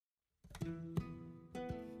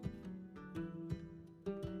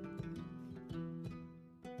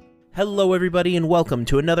Hello everybody and welcome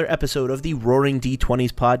to another episode of the Roaring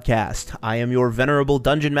D20s podcast. I am your venerable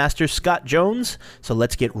Dungeon Master Scott Jones, so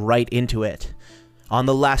let's get right into it. On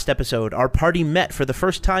the last episode, our party met for the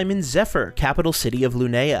first time in Zephyr, capital city of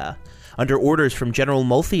Lunea. Under orders from General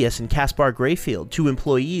Multheus and Caspar Greyfield, two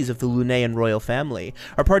employees of the Lunean royal family,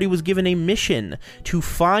 our party was given a mission to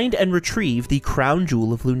find and retrieve the crown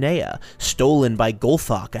jewel of Lunea, stolen by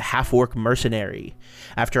Golthok, a half-orc mercenary.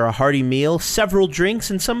 After a hearty meal, several drinks,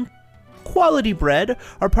 and some quality bread,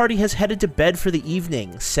 our party has headed to bed for the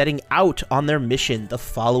evening, setting out on their mission the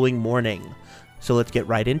following morning. So let's get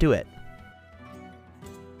right into it.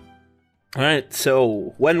 Alright,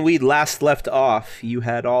 so when we last left off, you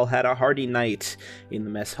had all had a hearty night in the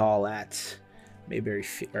mess hall at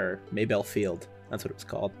Maybell Field. That's what it was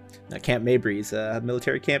called. Camp Mabry's a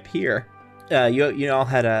military camp here. You all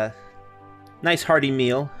had a nice hearty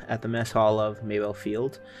meal at the mess hall of Maybell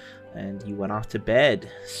Field, and you went off to bed.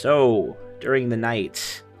 So, during the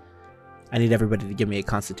night, I need everybody to give me a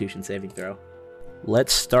Constitution saving throw.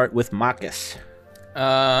 Let's start with Marcus.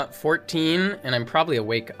 14, and I'm probably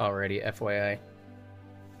awake already, FYI.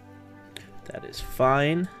 That is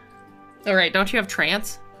fine. All right, don't you have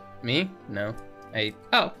trance? Me? No.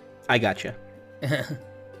 Oh. I gotcha.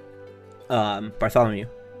 Bartholomew.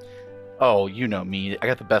 Oh, you know me. I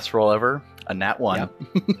got the best roll ever. A nat 1. Yep.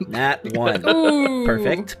 Nat 1. Ooh.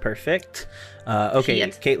 Perfect. Okay,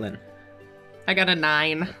 Shit. Caitlin. I got a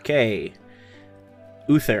 9. Okay.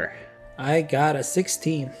 Uther. I got a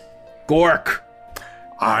 16. Gork.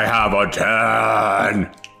 I have a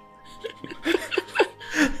 10.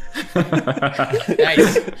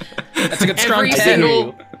 Nice. That's a good strong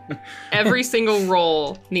 10. Every single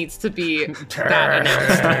roll needs to be that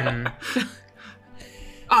announced.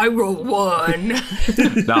 I rolled 1.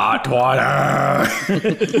 Not 20.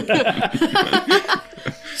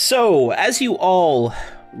 So, as you all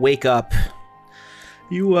wake up,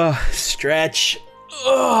 you stretch,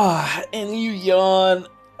 and you yawn,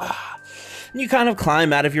 and you kind of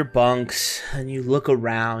climb out of your bunks, and you look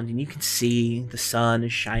around, and you can see the sun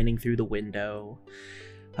is shining through the window.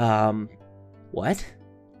 What?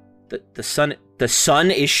 The sun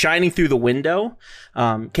is shining through the window?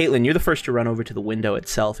 Caitlin, you're the first to run over to the window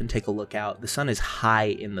itself and take a look out. The sun is high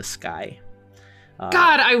in the sky.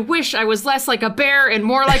 God, I wish I was less like a bear and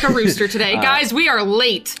more like a rooster today. Guys, we are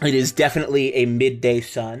late. It is definitely a midday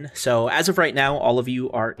sun. So as of right now, all of you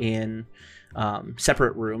are in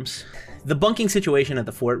separate rooms. The bunking situation at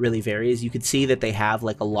the fort really varies. You could see that they have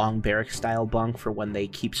like a long barrack style bunk for when they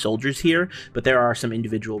keep soldiers here, but there are some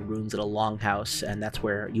individual rooms at a longhouse, and that's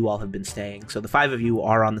where you all have been staying. So the 5 of you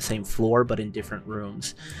are on the same floor, but in different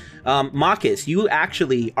rooms. Marcus, you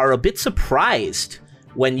actually are a bit surprised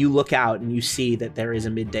when you look out and you see that there is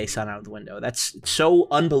a midday sun out of the window. That's so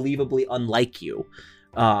unbelievably unlike you.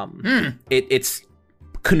 It's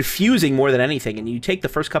confusing more than anything, and you take the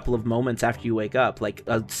first couple of moments after you wake up, like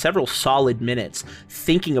several solid minutes,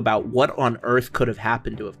 thinking about what on earth could have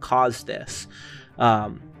happened to have caused this.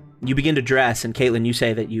 You begin to dress, and Caitlin, you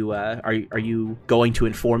say that you are you going to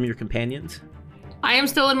inform your companions? I am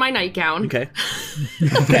still in my nightgown. Okay.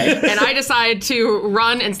 And I decide to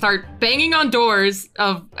run and start banging on doors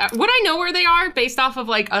of... would I know where they are based off of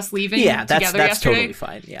like us leaving together yesterday? That's totally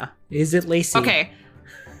fine, yeah. Is it Lacey? Okay.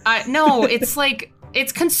 No, it's like...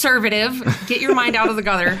 It's conservative. Get your mind out of the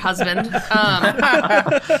gutter, husband.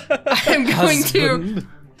 I'm going to...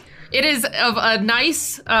 It is of a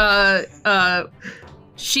nice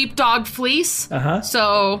sheepdog fleece. Uh-huh.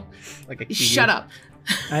 So, Like a shut up.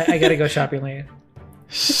 I gotta go shopping later.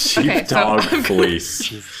 Sheepdog so- fleece.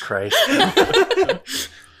 Jesus Christ.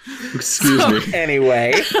 Excuse me.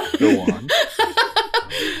 Anyway. Go on.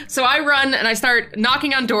 So I run and I start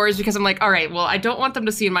knocking on doors because I'm like, all right, well, I don't want them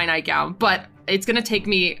to see in my nightgown, but it's going to take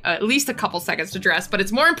me at least a couple seconds to dress, but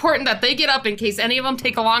it's more important that they get up in case any of them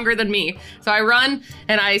take longer than me. So I run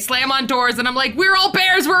and I slam on doors and I'm like, we're all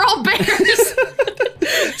bears.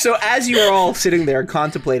 So as you are all sitting there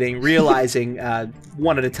contemplating, realizing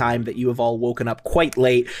one at a time that you have all woken up quite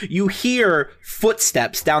late, you hear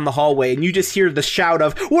footsteps down the hallway, and you just hear the shout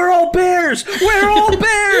of, "We're all bears! We're all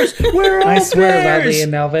bears! We're all bears!" I swear, Riley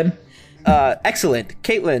and Melvin. Excellent.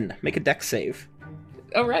 Caitlin, make a dex save.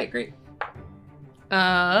 All right, great.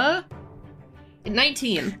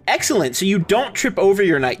 19. Excellent. So you don't trip over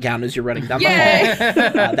your nightgown as you're running down the Yay!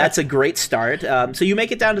 hall. That's a great start. So you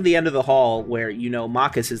make it down to the end of the hall where you know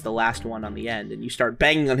Marcus is the last one on the end, and you start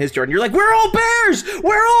banging on his door, and you're like, "We're all bears!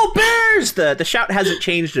 We're all bears!" The shout hasn't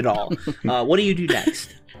changed at all. What do you do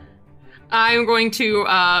next? I'm going to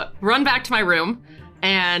run back to my room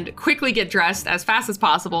and quickly get dressed as fast as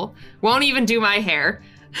possible. Won't even do my hair.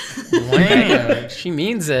 Wow, she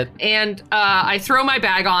means it. And I throw my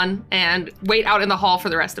bag on and wait out in the hall for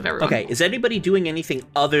the rest of everyone. Okay, is anybody doing anything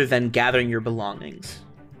other than gathering your belongings?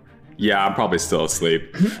 Yeah, I'm probably still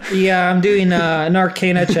asleep. Yeah, I'm doing an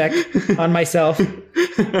Arcana check on myself.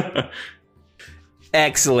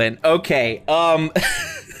 Excellent. Okay.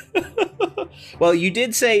 Well, you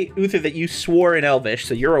did say, Uther, that you swore in Elvish,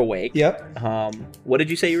 so you're awake. Yep. What did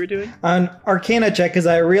you say you were doing? An Arcana check because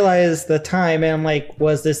I realized the time and I'm like,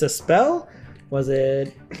 was this a spell? Was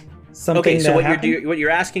it something Okay, so that happened? what you're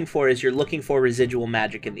asking for is you're looking for residual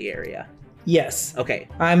magic in the area. Yes. Okay.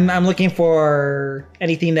 I'm looking for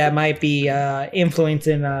anything that might be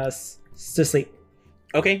influencing us to sleep.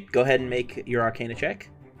 Okay, go ahead and make your Arcana check.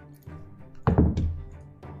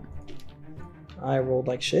 I rolled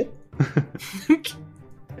like shit. It's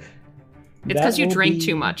because you drank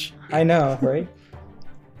too much. I know, right?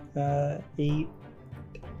 8,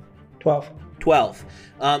 12. 12.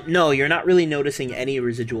 No, you're not really noticing any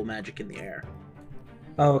residual magic in the air.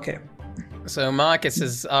 Oh, okay. So Marcus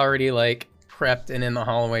is already like prepped and in the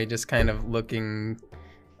hallway, just kind of looking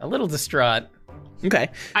a little distraught. Okay.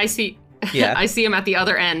 I see. Yeah. I see him at the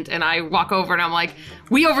other end, and I walk over and I'm like,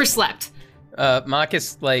 "We overslept."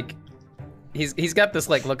 Marcus, like, he's got this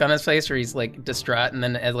like look on his face where he's like distraught, and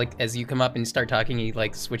then as you come up and start talking, he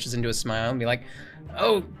like switches into a smile and be like,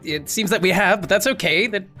 "Oh, it seems that we have, but that's okay.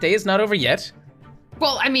 The day is not over yet."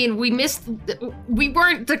 Well, I mean, we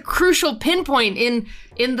weren't the crucial pinpoint in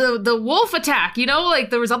the wolf attack, you know? Like,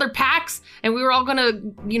 there was other packs, and we were all gonna,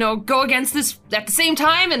 go against this at the same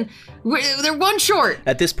time, and they're one short.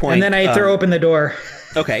 At this point... And then I throw open the door.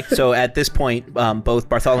 Okay, so at this point, both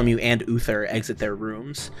Bartholomew and Uther exit their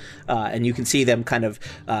rooms, and you can see them kind of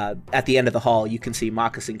at the end of the hall. You can see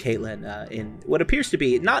Marcus and Caitlin in what appears to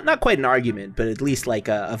be not quite an argument, but at least like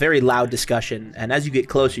a very loud discussion. And as you get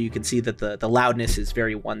closer, you can see that the loudness is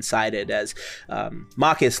very one-sided, as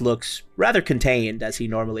Marcus looks rather contained, as he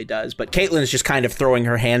normally does, but Caitlin is just kind of throwing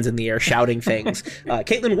her hands in the air, shouting things.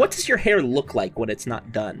 Caitlin, what does your hair look like when it's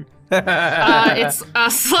not done? It's a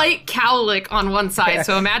slight cowlick on one side,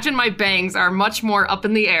 so imagine my bangs are much more up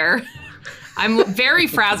in the air. I'm very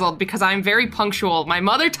frazzled because I'm very punctual. My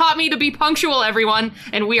mother taught me to be punctual, everyone,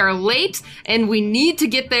 and we are late, and we need to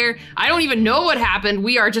get there. I don't even know what happened.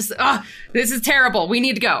 We are just, this is terrible. We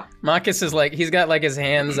need to go. Marcus is like, he's got like his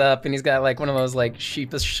hands up, and he's got like one of those like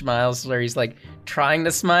sheepish smiles where he's like trying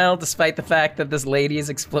to smile despite the fact that this lady is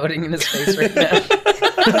exploding in his face right now.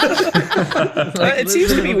 It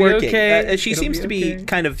seems to be working. Okay. She seems to be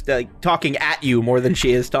kind of talking at you more than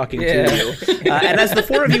she is talking to you. And as the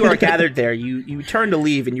four of you are gathered there, you turn to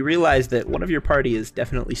leave and you realize that one of your party is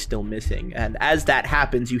definitely still missing. And as that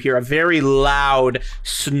happens, you hear a very loud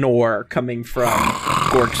snore coming from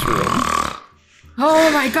Gork's room.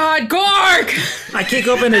 Oh my god, Gork! I kick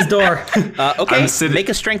open his door. Okay, make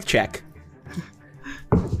a strength check.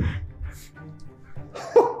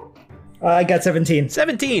 I got 17.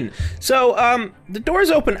 17. So the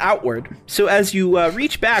doors open outward. So as you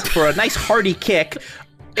reach back for a nice hearty kick,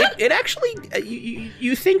 it actually,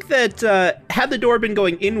 you think that had the door been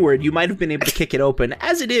going inward, you might have been able to kick it open.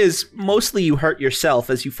 As it is, mostly you hurt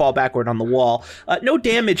yourself as you fall backward on the wall. No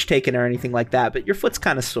damage taken or anything like that, but your foot's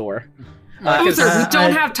kind of sore. Uther, we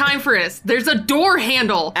don't have time for this. There's a door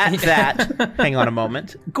handle. At that, hang on a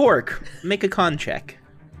moment. Gork, make a con check.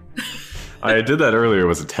 I did that earlier. It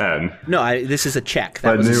was a 10. No, this is a check.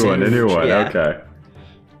 A new one. Yeah. Okay.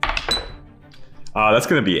 That's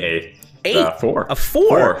gonna be a 4. A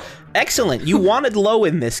 4. Excellent. You wanted low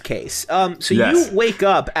in this case. So yes. You wake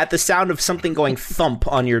up at the sound of something going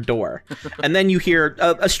thump on your door, and then you hear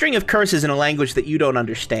a string of curses in a language that you don't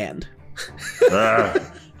understand.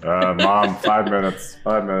 Mom, 5 minutes.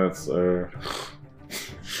 5 minutes.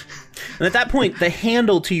 And at that point, the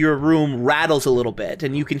handle to your room rattles a little bit,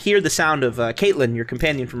 and you can hear the sound of Caitlin, your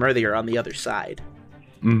companion from earlier, on the other side.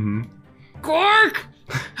 Mm-hmm. Gork!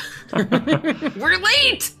 We're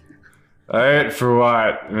late! Late for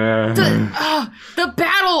what? The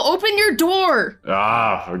battle! Open your door!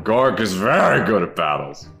 Gork is very good at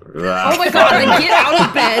battles. Oh my god, then get out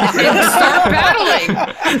of bed and start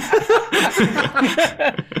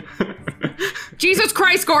battling! Jesus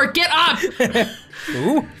Christ, Gork, get up!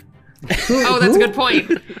 Ooh. Oh, that's a good point.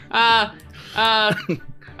 Wow,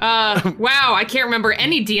 I can't remember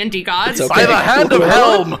any D&D gods. It's By okay. the hand of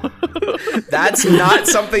Helm! That's not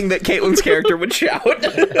something that Caitlin's character would shout.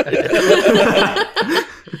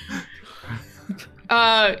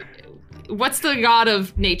 What's the god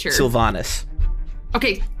of nature? Sylvanas.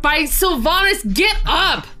 Okay, by Sylvanas, get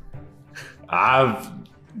up! I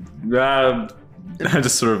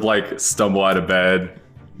just sort of like stumble out of bed,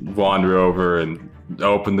 wander over, and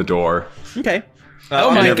open the door. Okay. Oh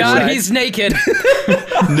on my the other god, side- he's naked.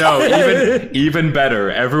 No, even better.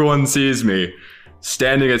 Everyone sees me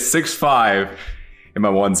standing at 6'5" in my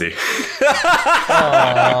onesie.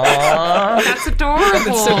 That's adorable.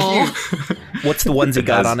 That's so cute. What's the onesie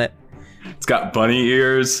got on it? It's got bunny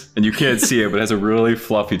ears, and you can't see it, but it has a really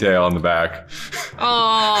fluffy tail on the back.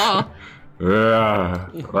 Aw, Yeah,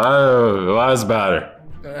 what's better?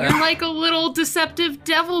 you're like a little deceptive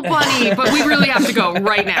devil bunny, but we really have to go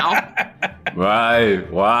right now.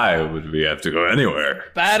 Why would we have to go anywhere?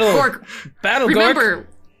 Battle. Gork, Battle, Gork. remember,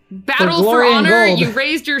 battle for glory and honor, gold. you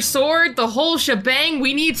raised your sword, the whole shebang,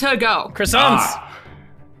 we need to go. Croissants.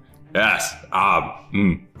 Yes.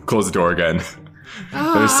 Close the door again.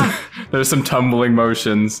 There's some tumbling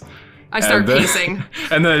motions. I start and then- pacing.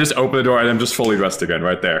 And then I just open the door and I'm just fully dressed again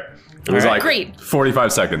right there. It was like Great.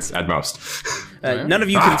 45 seconds at most. None of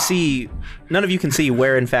you can see. None of you can see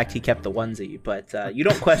where, in fact, he kept the onesie, but you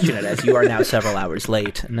don't question it as you are now several hours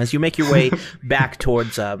late. And as you make your way back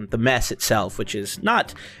towards the mess itself, which is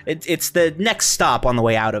not, it's the next stop on the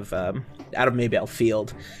way out of Maybell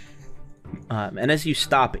Field. And as you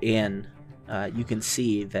stop in, you can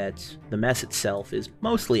see that the mess itself is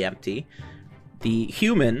mostly empty. The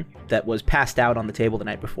human that was passed out on the table the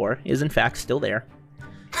night before is, in fact, still there.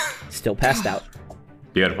 Still passed out.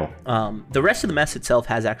 Beautiful. The rest of the mess itself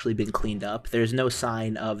has actually been cleaned up. There's no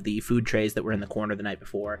sign of the food trays that were in the corner the night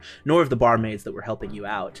before, nor of the barmaids that were helping you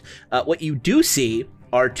out. What you do see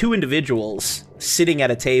are two individuals sitting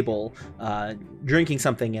at a table, drinking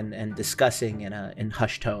something and discussing in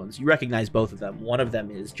hushed tones. You recognize both of them. One of them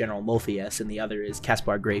is General Multhius, and the other is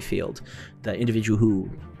Caspar Greyfield, the individual who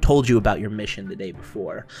told you about your mission the day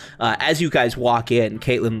before. As you guys walk in,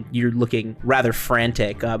 Caitlin, you're looking rather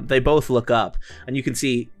frantic. They both look up, and you can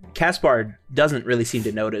see Caspar doesn't really seem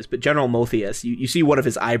to notice, but General Multhius, you see one of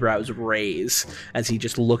his eyebrows raise as he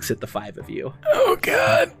just looks at the five of you. Oh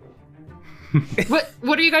god.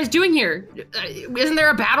 What are you guys doing here? Isn't there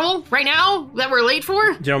a battle right now that we're late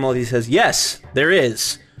for? General Multhius says, yes, there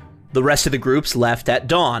is. The rest of the groups left at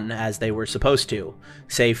dawn, as they were supposed to.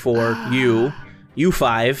 Save for you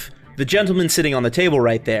five, the gentleman sitting on the table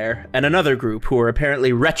right there, and another group who were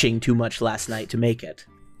apparently retching too much last night to make it.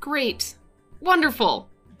 Great. Wonderful.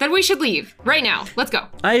 Then we should leave right now. Let's go.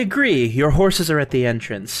 I agree. Your horses are at the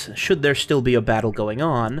entrance. Should there still be a battle going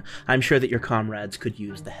on, I'm sure that your comrades could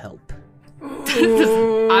use the help.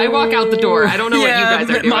 I walk out the door. I don't know what you guys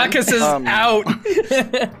are doing. Marcus is out.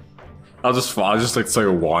 I'll just like take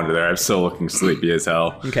a wander there. I'm still looking sleepy as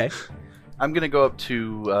hell. Okay. I'm gonna go up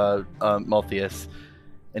to Multhius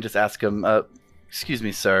and just ask him, excuse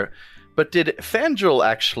me, sir, but did Fandral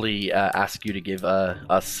actually ask you to give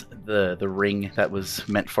us the ring that was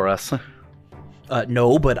meant for us?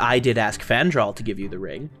 No, but I did ask Fandral to give you the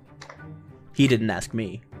ring. He didn't ask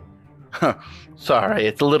me. Sorry,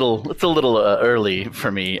 it's a little early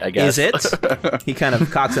for me, I guess. Is it? He kind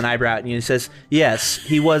of cocks an eyebrow at you and says, yes,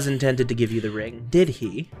 he was intended to give you the ring. Did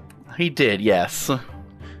he? He did, yes.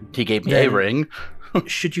 He gave me a Then- ring.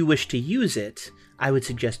 Should you wish to use it, I would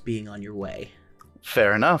suggest being on your way.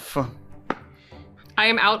 Fair enough. I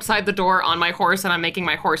am outside the door on my horse, and I'm making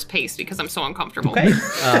my horse pace because I'm so uncomfortable. Okay.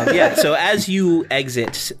 Yeah, so as you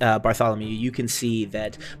exit Bartholomew, you can see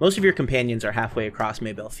that most of your companions are halfway across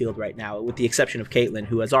Maybell Field right now, with the exception of Caitlin,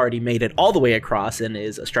 who has already made it all the way across and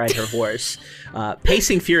is astride her horse,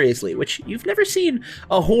 pacing furiously, which you've never seen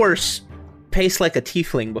a horse pace like a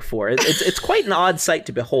tiefling before. It's quite an odd sight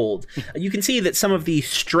to behold. You can see that some of the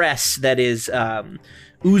stress that is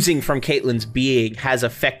oozing from Caitlin's being has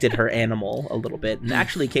affected her animal a little bit. And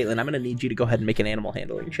actually, Caitlin, I'm going to need you to go ahead and make an animal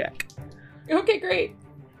handling check. Okay, great.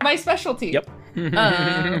 My specialty. Yep.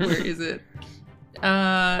 Where is it?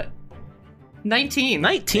 19.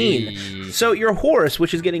 19. Hey. So your horse,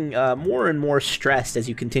 which is getting more and more stressed as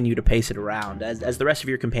you continue to pace it around, as the rest of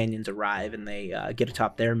your companions arrive and they get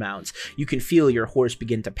atop their mounts, you can feel your horse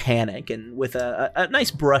begin to panic, and with a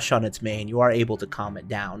nice brush on its mane, you are able to calm it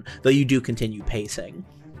down, though you do continue pacing.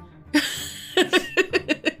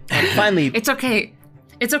 And finally, It's okay.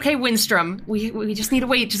 It's okay, Windstrom. We just need to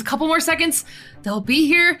wait just a couple more seconds. They'll be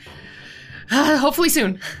here. Hopefully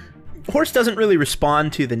soon. horse doesn't really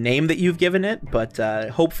respond to the name that you've given it, but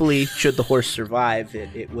hopefully, should the horse survive,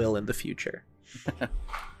 it will in the future.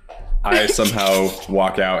 I somehow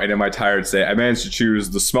walk out, and in my tired state, I managed to choose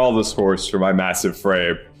the smallest horse for my massive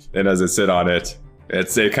frame. And as I sit on it,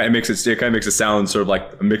 it kind of makes a sound sort of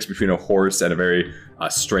like a mix between a horse and a very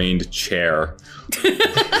strained chair.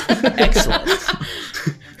 Excellent.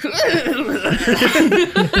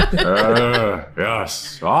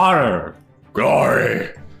 Yes, honor, glory,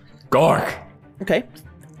 Gork. Okay.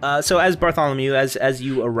 So as Bartholomew, as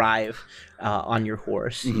you arrive on your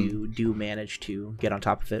horse, you do manage to get on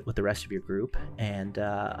top of it with the rest of your group, and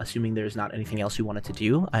assuming there's not anything else you wanted to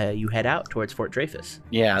do, you head out towards Fort Dreyfus.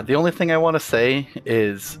 Yeah, the only thing I want to say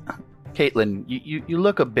is, Caitlin, you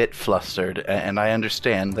look a bit flustered, and I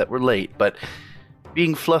understand that we're late, but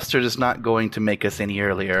being flustered is not going to make us any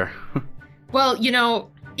earlier. Well,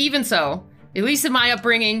 even so, at least in my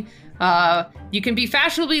upbringing, you can be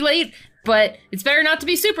fashionably late, but it's better not to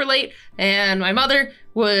be super late, and my mother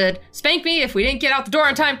would spank me if we didn't get out the door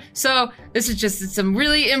on time, so this is just some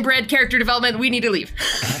really inbred character development. We need to leave.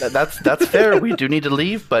 That's fair. We do need to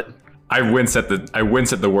leave, but I wince at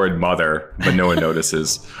the word mother, but no one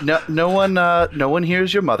notices. no one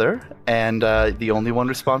hears your mother, and the only one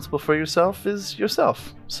responsible for yourself is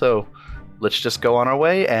yourself. So let's just go on our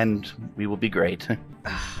way, and we will be great.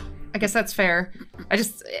 I guess that's fair.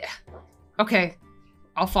 Okay,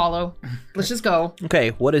 I'll follow. Let's just go. Okay,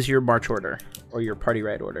 what is your march order or your party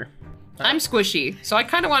ride order? I'm squishy, so I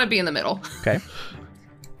kind of want to be in the middle. Okay.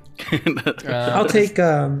 I'll take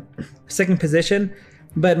second position,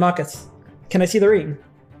 but Marcus, can I see the ring?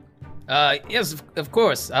 Yes, of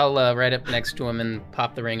course. I'll ride up next to him and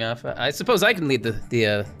pop the ring off. I suppose I can lead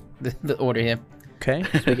the order here. Okay,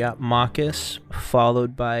 so we got Marcus,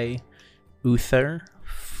 followed by Uther,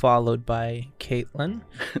 followed by Caitlin.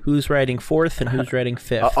 Who's riding fourth and who's riding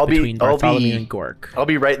fifth between Bartholomew and Gork? I'll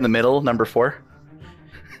be right in the middle, number 4.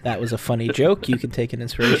 That was a funny joke. You can take an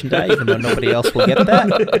inspiration die, even though nobody else will get that.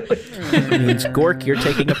 It means Gork, you're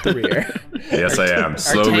taking up the rear. Yes, I am.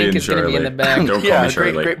 Slowly and tank is gonna be surely. in the back. Don't call me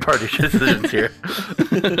Shirley. Great party decisions here.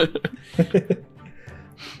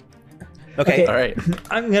 Okay. All right.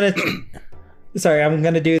 I'm gonna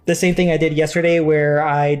do the same thing I did yesterday, where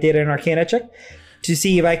I did an Arcana check to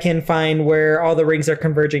see if I can find where all the rings are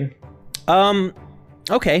converging.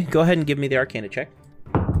 Okay, go ahead and give me the Arcana check.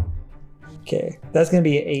 Okay, that's gonna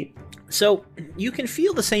be an 8. So you can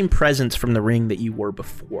feel the same presence from the ring that you were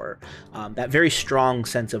before. That very strong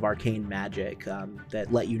sense of arcane magic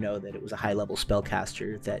that let you know that it was a high-level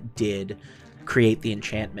spellcaster that did create the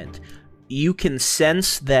enchantment. You can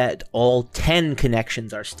sense that all 10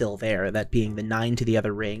 connections are still there, that being the 9 to the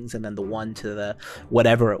other rings and then the 1 to the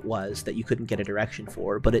whatever it was that you couldn't get a direction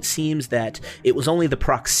for. But it seems that it was only the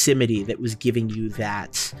proximity that was giving you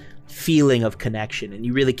that feeling of connection, and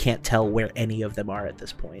you really can't tell where any of them are at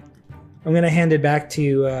this point. I'm gonna hand it back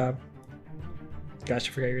to gosh,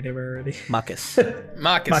 I forgot your name already. Marcus.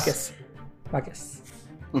 Marcus.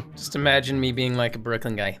 Just imagine me being like a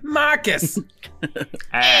Brooklyn guy. Marcus!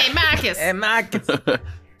 Hey, Marcus! Hey, Marcus!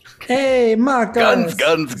 Hey, Marcus!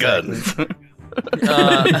 Guns. Guns.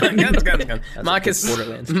 Marcus.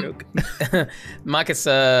 Borderlands joke. Marcus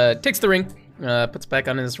takes the ring, puts it back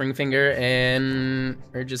on his ring finger, and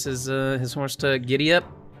urges his horse to giddy up.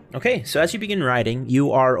 Okay, so as you begin riding,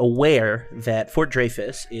 you are aware that Fort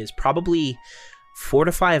Dreyfus is probably 4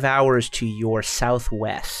 to 5 hours to your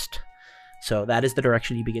southwest. So that is the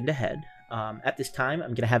direction you begin to head. At this time, I'm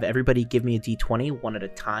going to have everybody give me a d20 one at a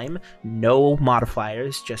time. No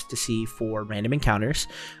modifiers, just to see for random encounters.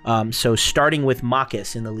 So starting with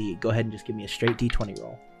Marcus in the lead, go ahead and just give me a straight d20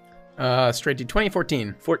 roll. Straight to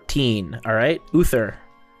 14. 14, all right. Uther.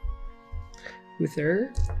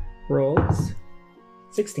 Uther rolls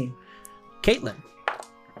 16. Caitlin.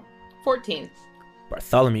 14.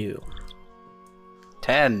 Bartholomew.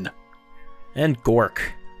 10. And Gork.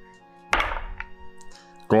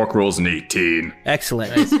 Gork rolls an 18.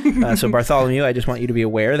 Excellent. So Bartholomew, I just want you to be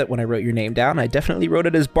aware that when I wrote your name down, I definitely wrote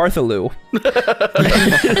it as Bartholomew.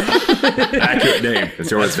 Accurate name. It's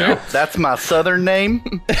yours now. That's my southern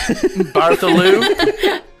name.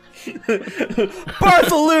 Bartholomew.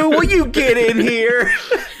 Bartholomew, will you get in here?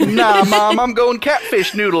 Nah, Mom, I'm going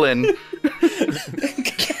catfish noodling.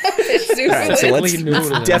 All right, so let's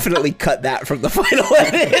definitely cut that from the final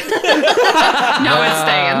edit. No, it's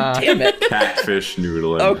staying. Damn it. Catfish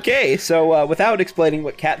noodling. Okay, so without explaining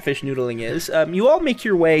what catfish noodling is, you all make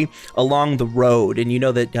your way along the road, and you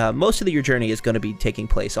know that most of your journey is going to be taking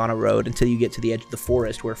place on a road until you get to the edge of the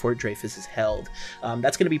forest where Fort Dreyfus is held.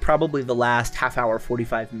 That's going to be probably the last half hour,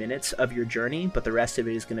 45 minutes of your journey, but the rest of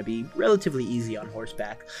it is going to be relatively easy on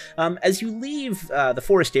horseback. As you leave the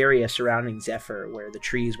forest area surrounding Zephyr, where the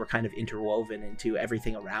trees were kind of interwoven into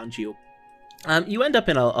everything around you, you end up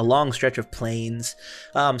in a long stretch of plains,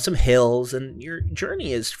 some hills, and your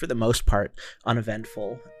journey is, for the most part,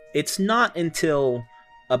 uneventful. It's not until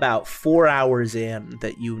about 4 hours in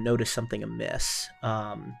that you notice something amiss.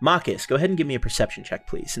 Marcus, go ahead and give me a perception check,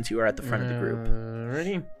 please, since you are at the front of the group.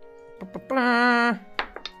 Ready?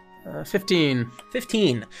 15.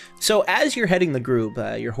 15. So as you're heading the group,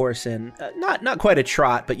 your horse in not quite a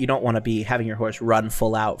trot, but you don't want to be having your horse run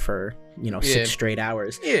full out for 6 straight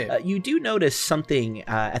hours. Yeah. You do notice something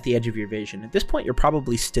at the edge of your vision. At this point, you're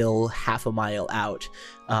probably still half a mile out.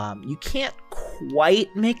 You can't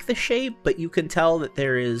quite make the shape, but you can tell that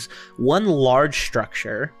there is one large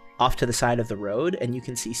structure off to the side of the road, and you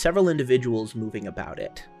can see several individuals moving about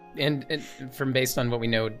it. And from based on what we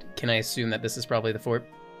know, can I assume that this is probably the fort?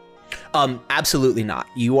 Absolutely not.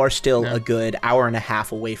 You are still a good hour and a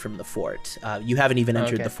half away from the fort. You haven't even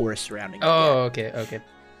entered the forest surrounding it yet. Okay.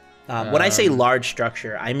 When I say large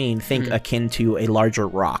structure, I mean think akin to a larger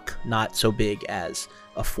rock, not so big as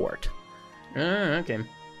a fort. Okay.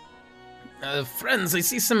 Friends, I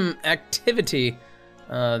see some activity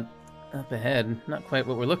up ahead. Not quite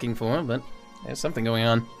what we're looking for, but there's something going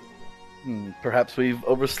on. Perhaps we've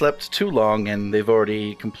overslept too long and they've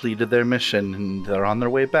already completed their mission and they're on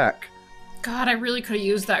their way back. God, I really could have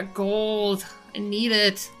used that gold. I need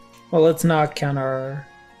it. Well, let's not count our,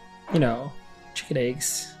 chicken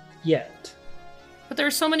eggs yet. But there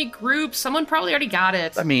are so many groups. Someone probably already got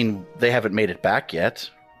it. I mean, they haven't made it back yet.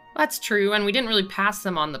 That's true, and we didn't really pass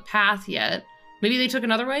them on the path yet. Maybe they took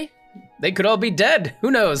another way? They could all be dead.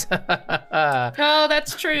 Who knows? Oh,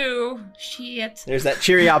 that's true. Shit. There's that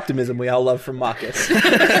cheery optimism we all love from Marcus. Who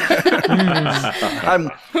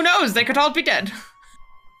knows? They could all be dead.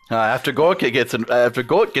 After Gork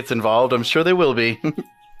gets involved, I'm sure they will be.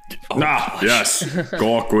 Yes.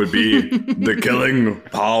 Gork would be the killing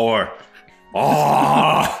power.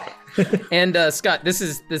 And Scott,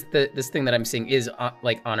 this thing that I'm seeing is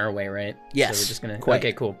on our way, right? Yes. So we're just gonna. Quite.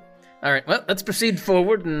 Okay, cool. All right. Well, let's proceed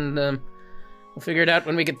forward, and we'll figure it out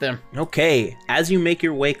when we get there. Okay, as you make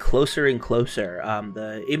your way closer and closer,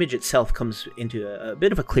 the image itself comes into a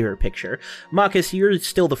bit of a clearer picture. Marcus, you're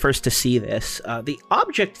still the first to see this. The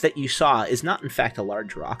object that you saw is not in fact a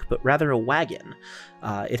large rock, but rather a wagon.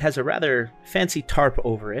 It has a rather fancy tarp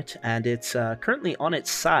over it, and it's currently on its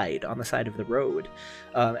side, on the side of the road.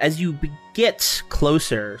 As you get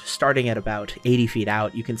closer, starting at about 80 feet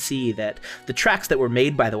out, you can see that the tracks that were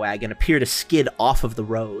made by the wagon appear to skid off of the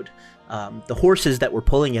road. The horses that were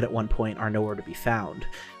pulling it at one point are nowhere to be found.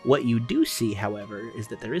 What you do see, however, is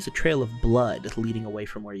that there is a trail of blood leading away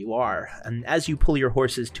from where you are, and as you pull your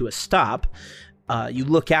horses to a stop, you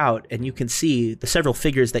look out and you can see the several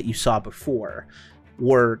figures that you saw before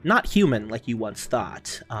were not human like you once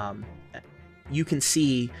thought. You can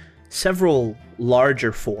see several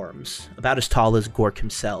larger forms, about as tall as Gork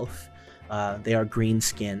himself. They are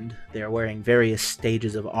green-skinned, they are wearing various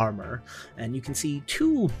stages of armor, and you can see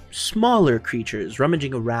 2 smaller creatures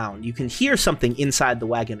rummaging around. You can hear something inside the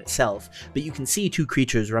wagon itself, but you can see 2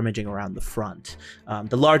 creatures rummaging around the front.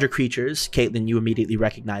 The larger creatures, Caitlin, you immediately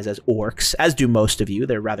recognize as orcs, as do most of you.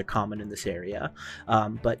 They're rather common in this area.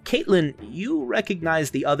 But Caitlin, you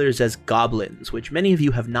recognize the others as goblins, which many of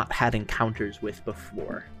you have not had encounters with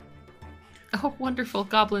before. Oh, wonderful.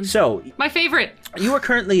 Goblins. So, my favorite. You are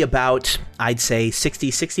currently about, I'd say,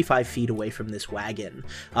 65 feet away from this wagon.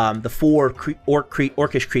 The 4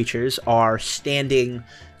 orcish creatures are standing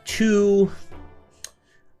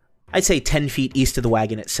I'd say 10 feet east of the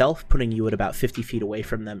wagon itself, putting you at about 50 feet away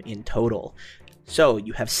from them in total. So,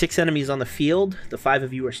 you have 6 enemies on the field, the 5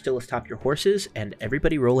 of you are still atop your horses, and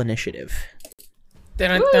everybody roll initiative.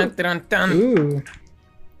 Dun, dun, dun, dun. Ooh.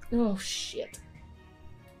 Oh, shit.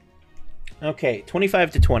 Okay,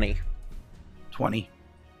 25 to 20. 20.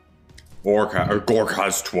 Gork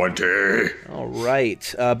has 20. All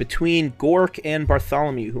right. Between Gork and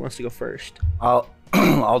Bartholomew, who wants to go first? I'll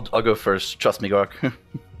go first. Trust me, Gork.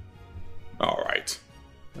 All right.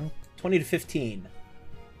 20 to 15.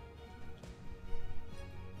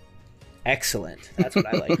 Excellent. That's what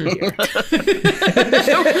I like to hear.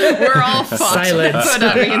 We're all fucked. Silence. That's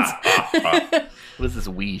what that means. What is this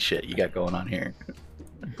wee shit you got going on here?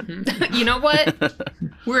 You know what?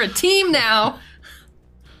 We're a team now.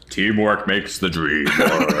 Teamwork makes the dream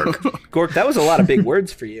work. Gork, that was a lot of big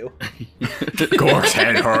words for you. Gork's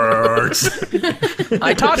head hurts.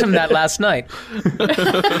 I taught him that last night.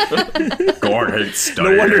 Gork hates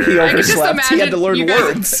studying. No wonder he I could just overslept. He had to learn imagine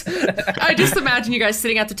you words. I just imagine you guys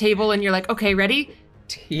sitting at the table and you're like, okay, ready?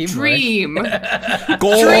 Teamwork. Dream.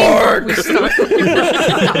 Gork! We start.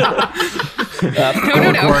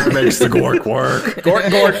 No. Gork makes the Gork work.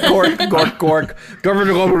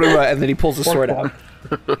 Gork. And then he pulls the sword out.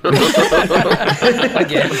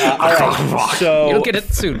 Again. All right. So You'll get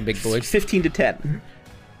it soon, big boy. 15 to 10.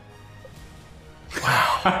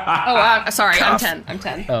 Oh, sorry. I'm 10. I'm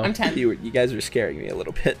 10. Oh. I'm 10. You guys are scaring me a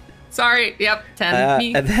little bit. Sorry. Yep. 10.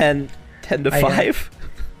 Me. And then 10 to 5.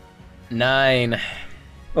 9.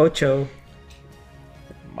 Ocho.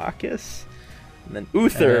 Marcus. And then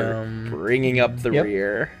Uther bringing up the Yep.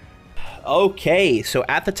 rear. Okay, so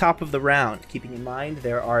at the top of the round, keeping in mind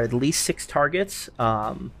there are at least 6 targets.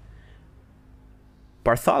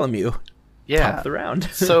 Bartholomew, top Yeah. of the round.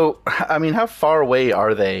 So, I mean, how far away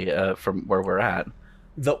are they from where we're at?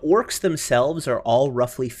 The orcs themselves are all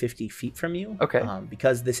roughly 50 feet from you. Okay.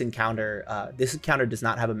 Because this encounter does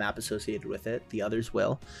not have a map associated with it. The others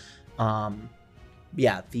will.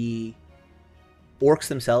 Yeah, the orcs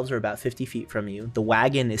themselves are about 50 feet from you. The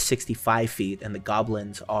wagon is 65 feet, and the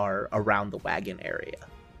goblins are around the wagon area.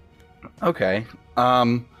 Okay.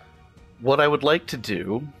 What I would like to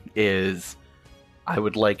do is I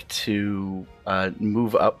would like to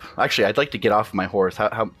move up. Actually, I'd like to get off my horse.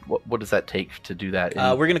 What does that take to do that?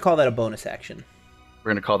 We're going to call that a bonus action.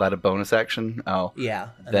 We're gonna call that a bonus action. Oh, Yeah,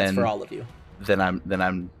 and that's Then- for all of you. then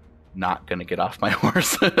I'm not gonna get off my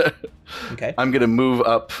horse. Okay. I'm gonna move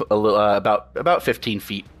up a little, about 15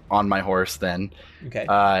 feet on my horse then, Okay.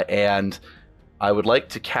 and I would like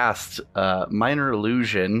to cast minor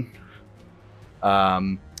illusion.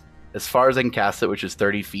 As far as I can cast it, which is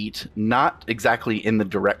 30 feet, not exactly in the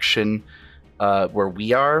direction where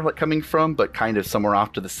we are coming from, but kind of somewhere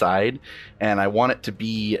off to the side. And I want it to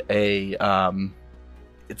be a.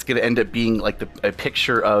 It's going to end up being like a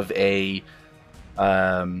picture of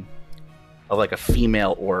like a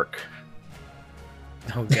female orc.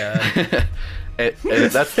 Oh god. And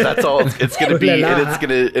that's all it's going to be, Ooh la la.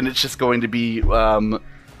 and it's just going to be. Can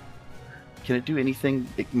it do anything?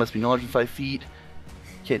 It must be knowledge in 5 feet.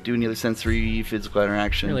 Can't do any other sensory physical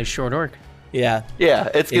interaction. Really short orc. Yeah, Yeah,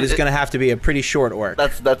 it is going to have to be a pretty short orc.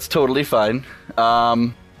 That's totally fine.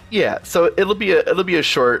 Yeah, so it'll be a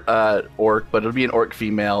short orc, but it'll be an orc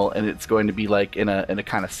female, and it's going to be like in a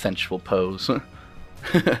kind of sensual pose.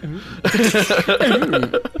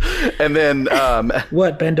 And then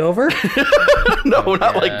What, bend over? no,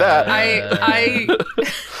 not like that. I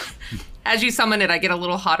as you summon it, I get a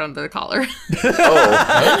little hot under the collar. Oh,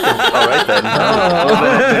 all right then.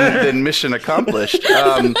 Then mission accomplished.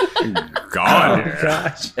 God. Oh,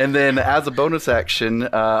 gosh. And then, as a bonus action,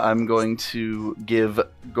 I'm going to give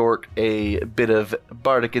Gork a bit of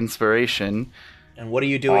bardic inspiration. And what are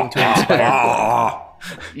you doing to inspire?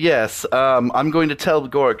 Yes, I'm going to tell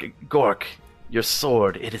Gork, your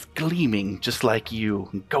sword, it is gleaming just like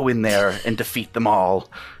you. Go in there and defeat them all.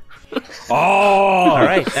 All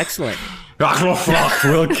right, excellent.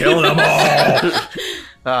 We'll kill them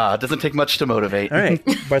all. It doesn't take much to motivate. All right,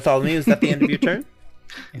 Bartholomew, is that the end of your turn?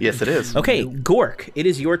 Yes, it is. Okay, Gork, it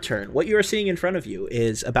is your turn. What you are seeing in front of you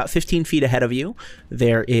is about 15 feet ahead of you.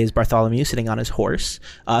 There is Bartholomew sitting on his horse.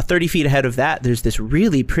 30 feet ahead of that, there's this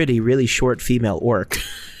really pretty, really short female orc.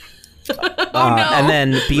 And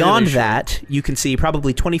then beyond that, you can see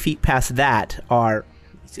probably 20 feet past that are,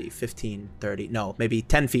 let's see, 15, 30, no, maybe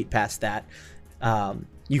 10 feet past that.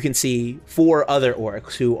 You can see 4 other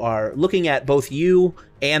orcs who are looking at both you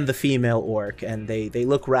and the female orc, and they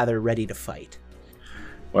look rather ready to fight.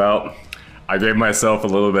 Well, I gave myself a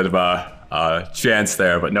little bit of a chance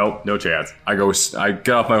there, but nope, no chance. I get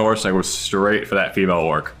off my horse and I go straight for that female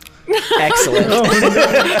orc. Excellent.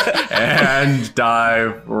 And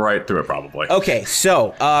dive right through it, probably. Okay,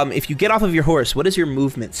 so if you get off of your horse, what is your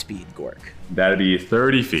movement speed, Gork? That'd be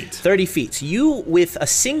 30 feet. 30 feet. So you, with a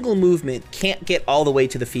single movement, can't get all the way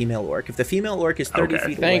to the female orc. If the female orc is 30 Okay.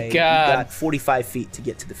 feet Thank away, God. you got 45 feet to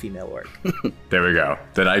get to the female orc. There we go.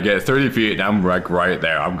 Then I get 30 feet and I'm like right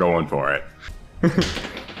there. I'm going for it.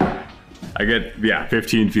 I get,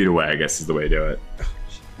 15 feet away, I guess is the way to do it.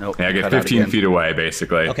 Nope. Yeah, I get cut out 15 again. feet away,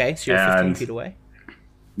 basically. Okay, so you're 15 And- feet away.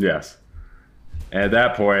 Yes. And at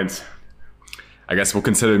that point, I guess we'll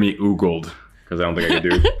consider me oogled, because I don't think I can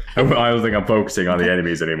do. I don't think I'm focusing on the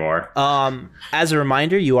enemies anymore. As a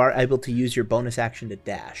reminder, you are able to use your bonus action to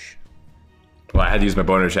dash. Well, I had to use my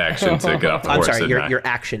bonus action to get off the I'm horse. sorry, didn't I? your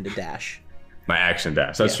action to dash. My action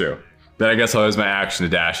dash. That's true. Then I guess I'll use my action to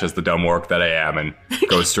dash as the dumb orc that I am and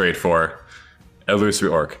go straight for illusory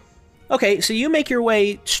orc. Okay, so you make your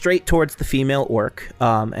way straight towards the female orc,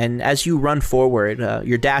 and as you run forward,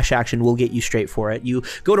 your dash action will get you straight for it. You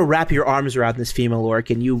go to wrap your arms around this female orc,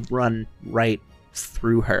 and you run right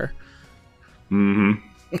through her. Mm-hmm.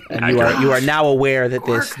 And you are now aware that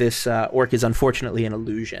this orc is unfortunately an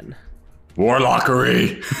illusion.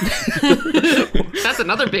 Warlockery. That's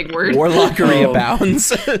another big word. Warlockery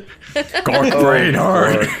abounds. Gork brain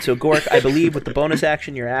hard. So Gork, I believe with the bonus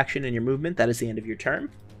action, your action, and your movement, that is the end of your turn.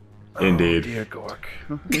 Indeed. Dear Gork.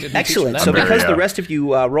 Excellent. So Very, because the yeah. rest of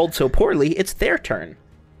you rolled so poorly, it's their turn.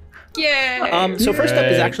 Yeah. So first up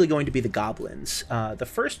is Yay. actually going to be the goblins. The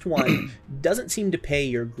first one doesn't seem to pay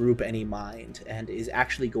your group any mind and is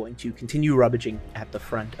actually going to continue rummaging at the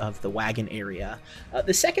front of the wagon area.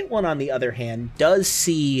 The second one, on the other hand, does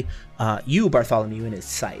see you, Bartholomew, in his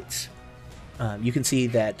sights. You can see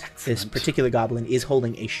that this particular goblin is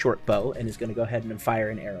holding a short bow and is going to go ahead and fire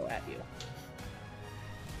an arrow at you.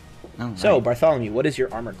 All So, right. Bartholomew, what is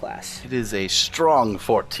your armor class? It is a strong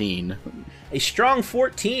 14. A strong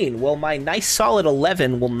 14. Well, my nice solid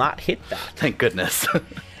 11 will not hit that. Thank goodness.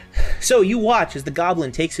 So you watch as the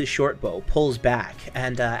goblin takes his short bow, pulls back,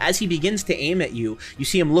 and as he begins to aim at you, you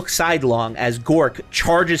see him look sidelong as Gork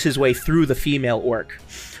charges his way through the female orc.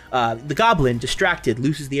 The goblin, distracted,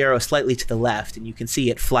 looses the arrow slightly to the left, and you can see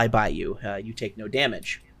it fly by you. You take no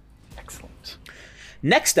damage. Excellent.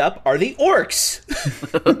 Next up are the orcs.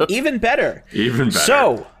 Even better. Even better.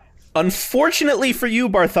 So, unfortunately for you,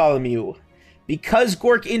 Bartholomew, because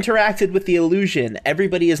Gork interacted with the illusion,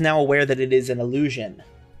 everybody is now aware that it is an illusion.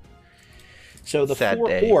 So the Sad four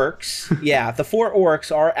day. orcs, yeah, the 4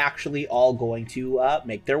 orcs are actually all going to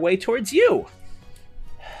make their way towards you.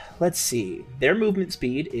 Let's see. Their movement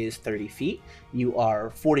speed is 30 feet. You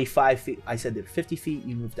are 45 feet. I said they're 50 feet.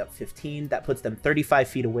 You moved up 15. That puts them 35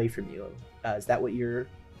 feet away from you. Is that what you're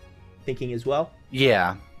thinking as well?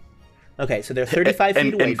 Yeah. Okay, so they're 35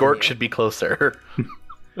 feet away and from Gork you. should be closer.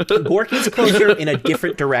 Gork is closer in a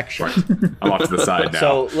different direction. I'm off to the side now.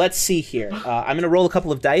 So let's see here. I'm going to roll a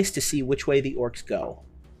couple of dice to see which way the orcs go.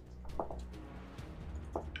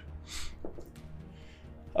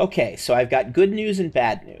 Okay, so I've got good news and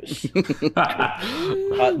bad news.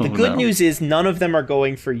 The good news is none of them are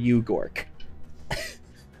going for you, Gork.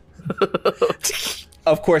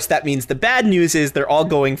 Of course, that means the bad news is they're all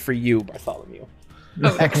going for you, Bartholomew.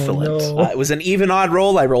 Excellent. Oh, no. It was an even odd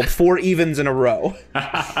roll. I rolled 4 evens in a row.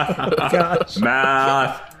 Gosh.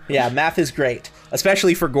 Math. Yeah, math is great,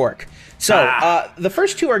 especially for Gork. So, the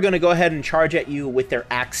first 2 are going to go ahead and charge at you with their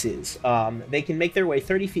axes. They can make their way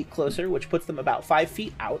 30 feet closer, which puts them about 5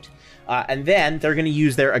 feet out. And then they're going to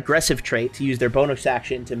use their aggressive trait to use their bonus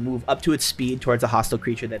action to move up to its speed towards a hostile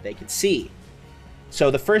creature that they can see. So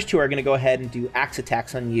the first 2 are going to go ahead and do axe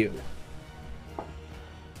attacks on you.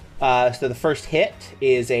 So the first hit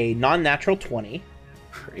is a non-natural 20.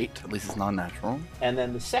 Great. At least it's non-natural. And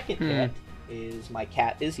then the second hit is, my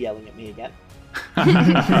cat is yelling at me again.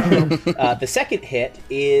 The second hit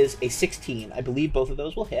is a 16. I believe both of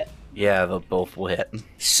those will hit. Yeah, they both will hit.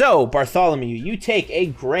 So, Bartholomew, you take a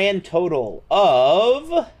grand total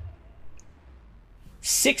of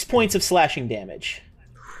 6 points of slashing damage.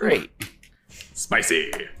 Great.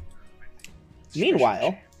 Spicy.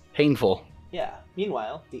 Meanwhile, Painful.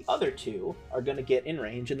 the other 2 are going to get in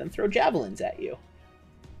range and then throw javelins at you.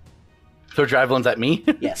 Throw javelins at me?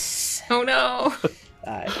 Yes. Oh no.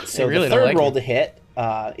 So really the don't third like roll me. to hit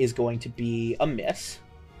is going to be a miss.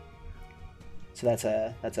 So that's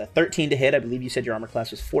a 13 to hit. I believe you said your armor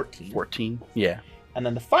class was 14. 14. Yeah. And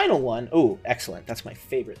then the final one, oh, excellent. That's my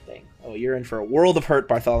favorite thing. Oh, you're in for a world of hurt,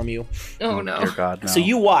 Bartholomew. Oh no. Dear God, no. So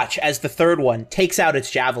you watch as the third one takes out its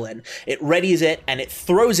javelin, it readies it, and it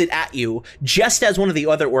throws it at you just as one of the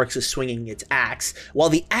other orcs is swinging its axe. While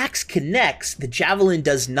the axe connects, the javelin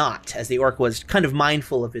does not, as the orc was kind of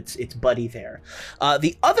mindful of its buddy there.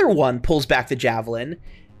 The other one pulls back the javelin,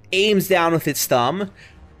 aims down with its thumb,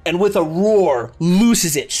 and with a roar,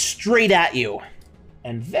 looses it straight at you.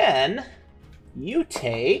 And then you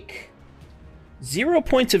take 0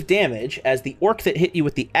 points of damage as the orc that hit you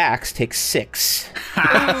with the axe takes 6.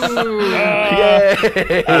 Yay!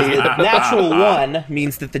 The natural 1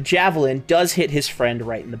 means that the javelin does hit his friend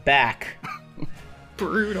right in the back.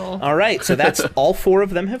 Brutal. All right, so that's all 4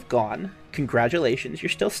 of them have gone. Congratulations, you're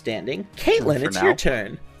still standing. Caitlin, For it's now. your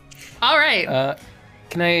turn. All right.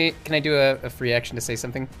 Can I do a free action to say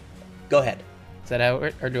something? Go ahead. Is that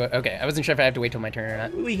how, or do I? Okay, I wasn't sure if I have to wait till my turn or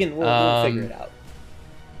not. We'll figure it out.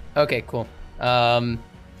 Okay, cool. And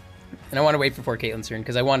I want to wait before Caitlin's turn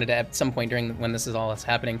because I wanted to at some point during when this is all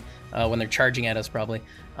happening, when they're charging at us probably.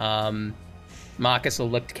 Marcus will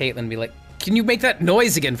look to Caitlin and be like, "Can you make that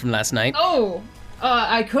noise again from last night?" Oh,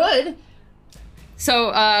 I could. So,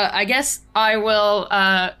 I guess I will,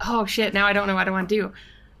 oh shit, now I don't know what I want to do.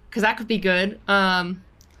 Because that could be good. I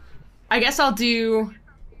guess I'll do,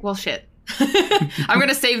 well, shit. I'm going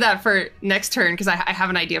to save that for next turn because I have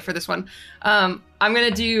an idea for this one. I'm going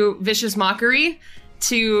to do Vicious Mockery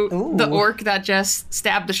to the orc that just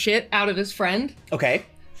stabbed the shit out of his friend. Okay.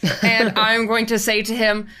 And I'm going to say to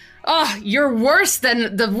him, "Oh, you're worse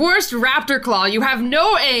than the worst raptor claw. You have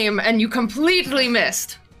no aim and you completely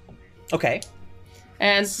missed." Okay.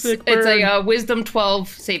 And it's a wisdom 12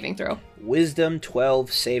 saving throw. Wisdom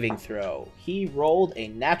 12 saving throw. He rolled a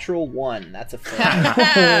natural 1. That's a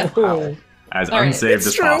fail. As All right. unsaved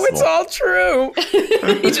as possible. It's all true.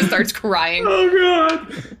 He just starts crying. Oh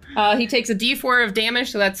god. He takes a d4 of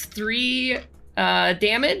damage, so that's 3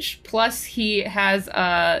 damage, plus he has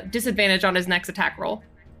disadvantage on his next attack roll.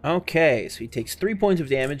 Okay, so he takes 3 points of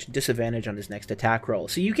damage, disadvantage on his next attack roll.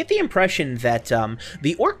 So you get the impression that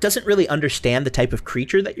the orc doesn't really understand the type of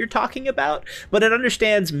creature that you're talking about, but it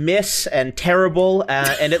understands miss and terrible,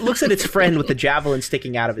 and it looks at its friend with the javelin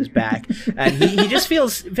sticking out of his back, and he just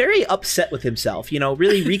feels very upset with himself, you know,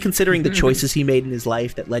 really reconsidering the choices he made in his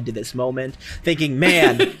life that led to this moment, thinking,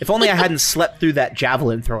 man, if only I hadn't slept through that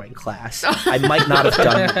javelin throwing class, I might not have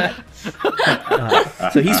done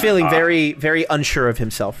that. So he's feeling very, very unsure of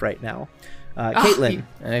himself right now. Caitlin.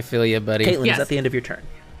 I feel you, buddy. Caitlin, Yes. is that the end of your turn?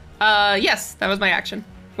 Yes, that was my action.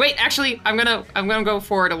 Wait, actually, I'm gonna go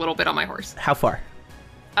forward a little bit on my horse. How far?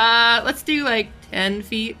 Let's do like 10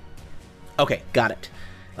 feet. Okay, got it.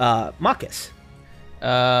 Marcus.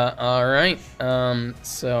 All right.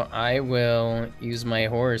 So I will use my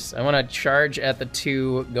horse. I want to charge at the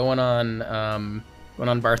two going on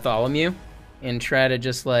Bartholomew, and try to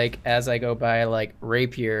just like as I go by like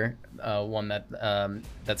rapier one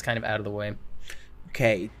that's kind of out of the way.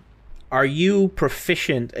 Okay. Are you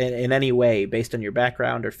proficient in any way, based on your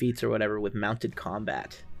background or feats or whatever, with mounted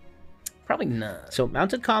combat? Probably not. So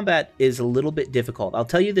mounted combat is a little bit difficult. I'll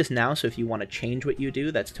tell you this now, so if you want to change what you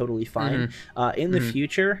do, that's totally fine. In the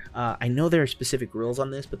future, I know there are specific rules on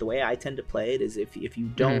this, but the way I tend to play it is if you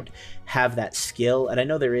don't have that skill, and I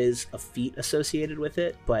know there is a feat associated with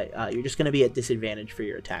it, but you're just going to be at disadvantage for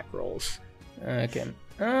your attack rolls. Okay.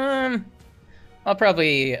 I'll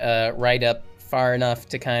probably ride up far enough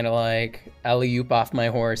to kind of like alley-oop off my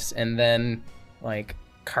horse and then like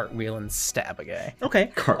cartwheel and stab a guy. Okay.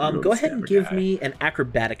 Cartwheel Go ahead and stab a give guy. me an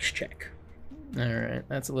acrobatics check. All right,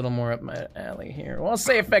 that's a little more up my alley here. We'll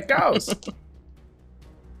see if it goes.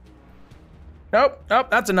 Nope,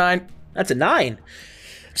 that's a 9. That's a 9.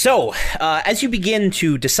 So, as you begin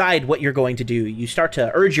to decide what you're going to do, you start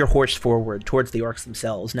to urge your horse forward towards the orcs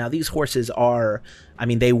themselves. Now, these horses are,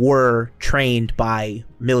 they were trained by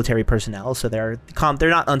military personnel, so they're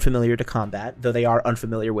not unfamiliar to combat, though they are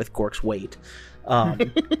unfamiliar with Gork's weight.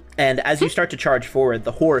 And as you start to charge forward,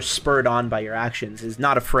 the horse, spurred on by your actions, is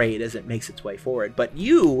not afraid as it makes its way forward. But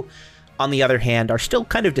you, on the other hand, are still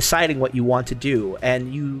kind of deciding what you want to do,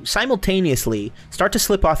 and you simultaneously start to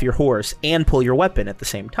slip off your horse and pull your weapon at the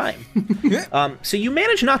same time. So you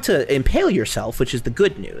manage not to impale yourself, which is the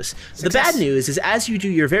good news. The bad news is as you do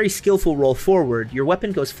your very skillful roll forward, your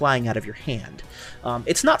weapon goes flying out of your hand.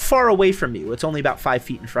 It's not far away from you. It's only about 5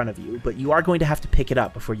 feet in front of you, but you are going to have to pick it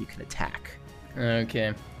up before you can attack.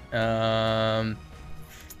 Okay. Let's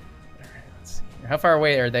see. How far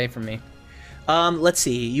away are they from me? Let's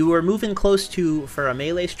see. You were moving close for a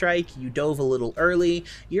melee strike. You dove a little early.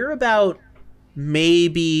 You're about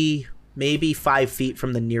maybe 5 feet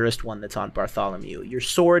from the nearest one that's on Bartholomew. Your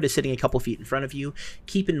sword is sitting a couple feet in front of you.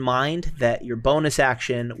 Keep in mind that your bonus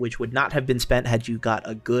action, which would not have been spent had you got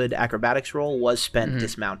a good acrobatics roll, was spent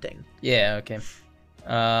dismounting. Yeah, okay.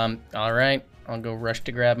 All right. I'll go rush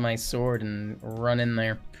to grab my sword and run in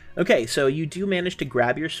there. Okay, so you do manage to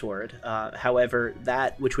grab your sword. However,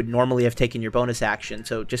 that which would normally have taken your bonus action,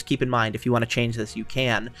 so just keep in mind, if you want to change this, you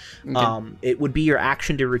can. Okay. It would be your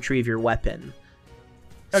action to retrieve your weapon,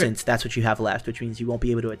 Okay. since that's what you have left, which means you won't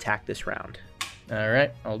be able to attack this round. All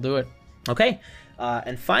right, I'll do it. Okay,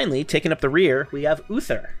 and finally, taking up the rear, we have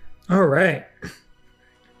Uther. All right.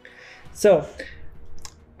 So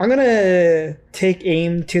I'm gonna take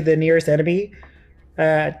aim to the nearest enemy,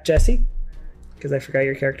 Jesse, because I forgot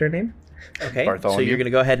your character name. Okay, Bartholomew. so you're going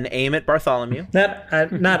to go ahead and aim at Bartholomew. Not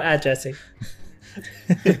at Jesse,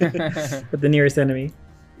 but the nearest enemy.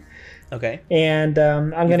 Okay. And I'm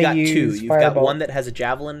You've gonna got use two. You've got Firebolt. one that has a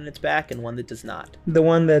javelin in its back and one that does not. The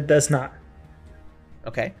one that does not.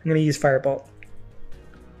 Okay. I'm gonna use Firebolt.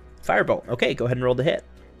 Firebolt. Okay, go ahead and roll the hit.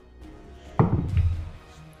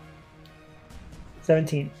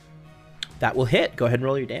 17. That will hit. Go ahead and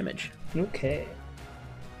roll your damage. Okay.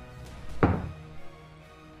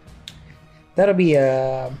 That'll be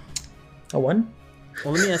a 1.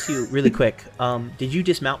 Well, let me ask you really quick. Did you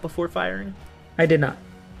dismount before firing? I did not.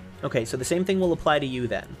 Okay, so the same thing will apply to you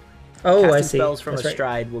then. Oh, Casting I see. spells from That's a right.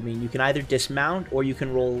 stride will mean you can either dismount or you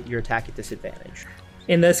can roll your attack at disadvantage.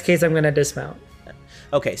 In this case, I'm gonna dismount.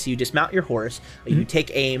 Okay, so you dismount your horse, you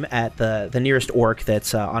take aim at the nearest orc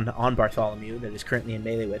that's on Bartholomew that is currently in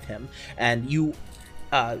melee with him, and you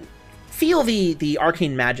feel the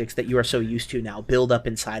arcane magics that you are so used to now build up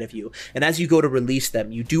inside of you. And as you go to release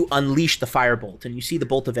them, you do unleash the firebolt, and you see the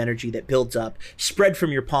bolt of energy that builds up, spread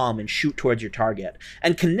from your palm and shoot towards your target,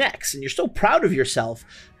 and connects. And you're so proud of yourself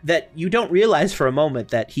that you don't realize for a moment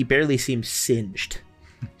that he barely seems singed.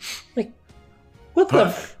 Like, what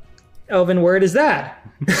the Elven word is that?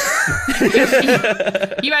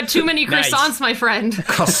 You had too many croissants, my friend.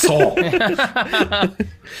 Croissant.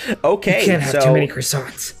 Okay, You can't have so too many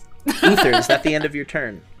croissants. Uther, is that the end of your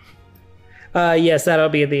turn? Yes, that'll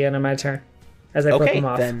be the end of my turn. As I flip Okay, them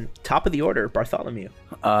off. then top of the order, Bartholomew.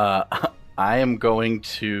 I am going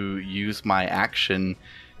to use my action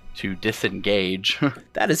to disengage,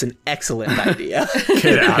 That is an excellent idea.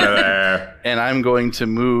 Get out of there. and I'm going to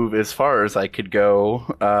move as far as I could go,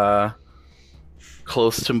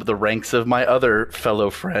 close to the ranks of my other fellow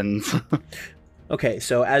friends. Okay,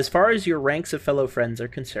 so as far as your ranks of fellow friends are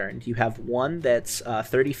concerned, you have one that's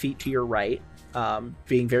 30 feet to your right,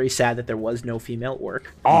 being very sad that there was no female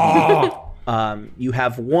orc. Oh. You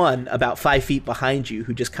have one about 5 feet behind you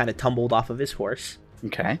who just kind of tumbled off of his horse.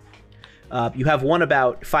 Okay. You have one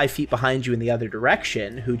about 5 feet behind you in the other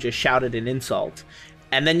direction who just shouted an insult.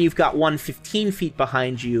 And then you've got one 15 feet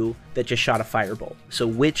behind you that just shot a firebolt. So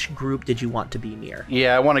which group did you want to be near?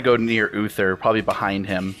 Yeah, I want to go near Uther, probably behind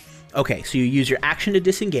him. Okay, so you use your action to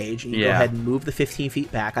disengage, and you go Yeah. ahead and move the 15 feet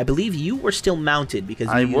back. I believe you were still mounted because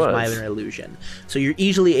you I used was. Minor Illusion. So you're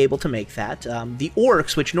easily able to make that. The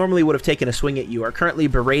orcs, which normally would have taken a swing at you, are currently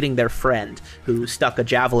berating their friend who stuck a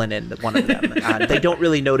javelin in one of them. They don't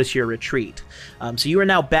really notice your retreat. So you are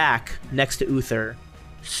now back next to Uther,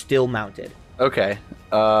 still mounted. Okay.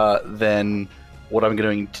 Then what I'm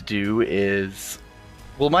going to do is...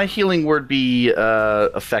 Will my healing word be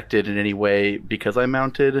affected in any way because I'm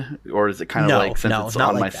mounted? Or is it kind of No, like, since no, it's not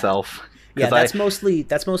on like myself? Yeah, 'Cause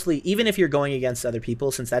that's mostly even if you're going against other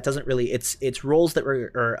people, since that doesn't really it's rolls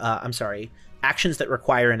that actions that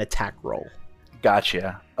require an attack roll.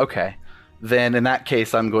 Gotcha. Okay. Then in that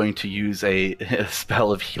case, I'm going to use a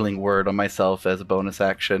spell of healing word on myself as a bonus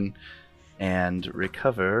action and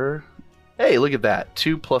recover. Hey, look at that.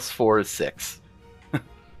 2 + 4 is 6.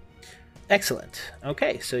 Excellent.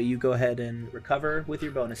 Okay, so you go ahead and recover with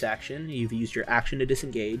your bonus action. You've used your action to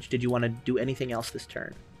disengage. Did you want to do anything else this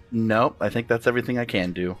turn? Nope, I think that's everything I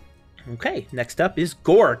can do. Okay, next up is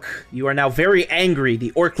Gork. You are now very angry.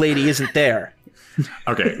 The orc lady isn't there.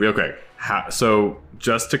 Okay, real quick. So,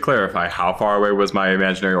 just to clarify, how far away was my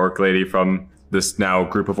imaginary orc lady from this now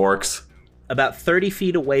group of orcs? About 30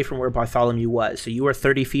 feet away from where Bartholomew was. So you are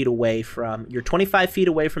 30 feet away from... You're 25 feet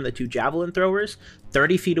away from the two javelin throwers,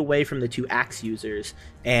 30 feet away from the two axe users,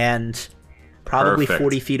 and probably Perfect.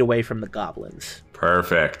 40 feet away from the goblins.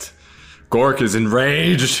 Perfect. Gork is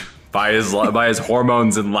enraged by his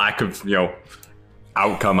hormones and lack of,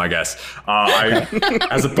 outcome, I guess.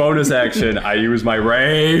 As a bonus action, I use my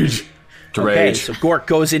rage to Okay, rage. so Gork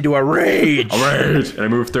goes into a rage. Rage! And I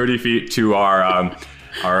move 30 feet to our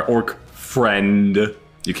orc friend.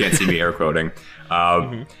 You can't see me air quoting.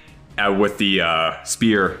 With the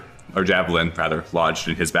spear, or javelin, rather, lodged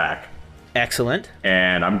in his back. Excellent.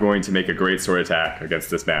 And I'm going to make a great sword attack against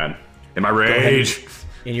this man. In my rage!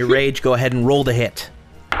 In your rage, go ahead and roll to hit.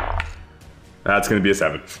 That's going to be a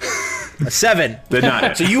 7. A 7. Did not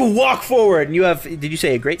hit. So you walk forward, and you have... Did you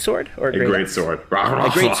say a great sword? Or A great sword. A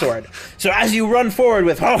great sword. So as you run forward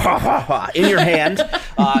with ha ha ha ha in your hand,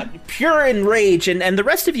 pure in rage, and the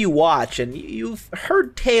rest of you watch, and you've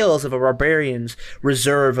heard tales of a barbarian's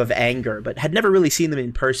reserve of anger, but had never really seen them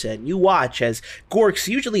in person. You watch as Gork's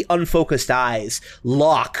usually unfocused eyes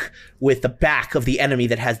lock with the back of the enemy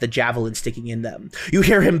that has the javelin sticking in them. You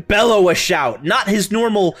hear him bellow a shout, not his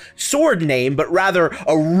normal sword name, but rather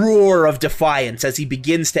a roar of defiance as he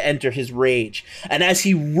begins to enter his rage. And as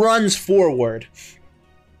he runs forward,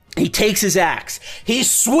 he takes his axe, he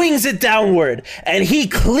swings it downward, and he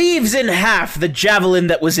cleaves in half the javelin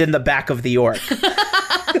that was in the back of the orc.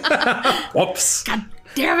 Whoops.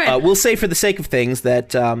 Damn it! We'll say for the sake of things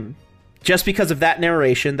that just because of that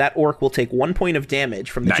narration, that orc will take 1 point of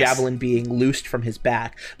damage from the Nice. javelin being loosed from his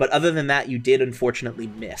back. But other than that, you did unfortunately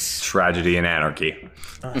miss. Tragedy and anarchy.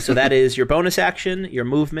 So that is your bonus action, your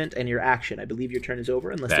movement, and your action. I believe your turn is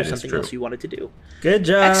over unless That there's is something true. else you wanted to do. Good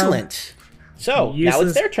job. Excellent. So now it's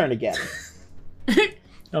Useless- their turn again.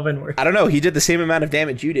 Elven word. I don't know. He did the same amount of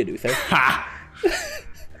damage you did, Uther.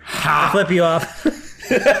 I'll flip you off. You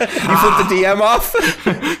flipped the DM off?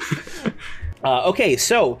 Okay,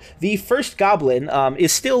 so the first goblin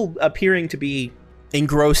is still appearing to be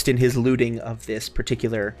engrossed in his looting of this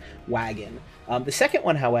particular wagon. The second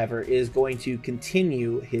one, however, is going to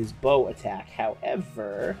continue his bow attack.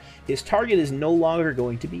 However, his target is no longer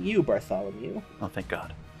going to be you, Bartholomew. Oh, thank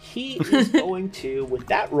God. He is going to, with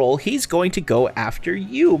that roll, he's going to go after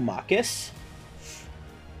you, Marcus.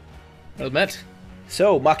 Well met.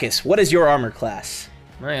 So, Marcus, what is your armor class?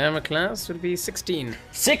 My armor class would be 16.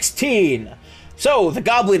 16! So, the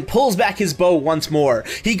goblin pulls back his bow once more.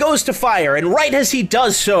 He goes to fire, and right as he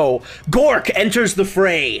does so, Gork enters the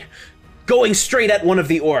fray, going straight at one of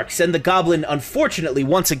the orcs, and the goblin, unfortunately,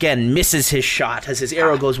 once again misses his shot as his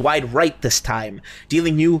arrow goes wide right this time,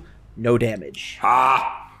 dealing you no damage.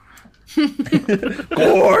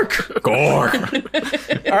 Gork!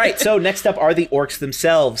 All right, so next up are the orcs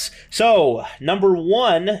themselves. So, number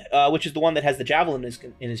one, which is the one that has the javelin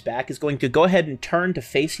in his back, is going to go ahead and turn to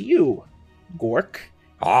face you, Gork.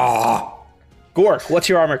 Gork, what's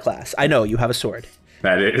your armor class? I know, you have a sword.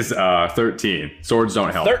 That is 13. Swords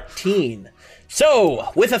don't help. 13. So,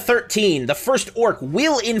 with a 13, the first orc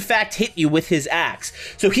will in fact hit you with his axe.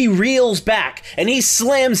 So he reels back, and he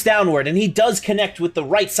slams downward, and he does connect with the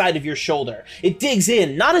right side of your shoulder. It digs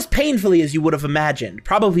in, not as painfully as you would have imagined,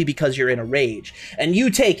 probably because you're in a rage. And you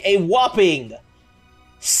take a whopping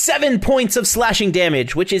 7 points of slashing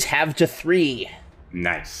damage, which is halved to 3.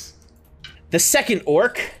 Nice. The second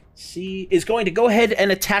orc, is going to go ahead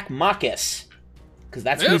and attack Marcus, because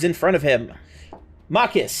that's who's in front of him.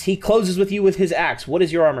 Marcus, he closes with you with his axe. What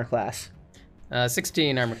is your armor class?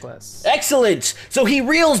 16 armor class. Excellent! So he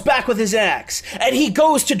reels back with his axe, and he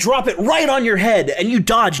goes to drop it right on your head, and you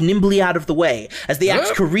dodge nimbly out of the way. As the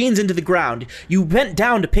axe careens into the ground, you bent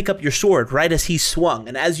down to pick up your sword right as he swung,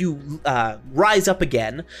 and as you rise up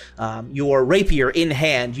again, your rapier in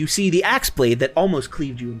hand, you see the axe blade that almost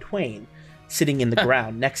cleaved you in twain, sitting in the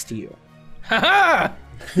ground next to you. Ha-ha!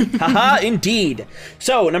 Haha, indeed.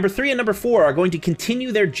 So, number 3 and number 4 are going to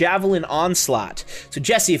continue their javelin onslaught. So,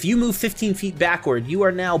 Jesse, if you move 15 feet backward, you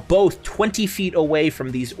are now both 20 feet away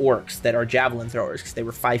from these orcs that are javelin throwers, because they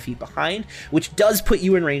were 5 feet behind, which does put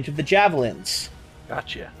you in range of the javelins.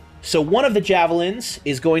 Gotcha. So, one of the javelins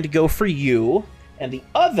is going to go for you, and the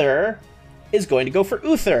other is going to go for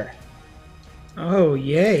Uther. Oh,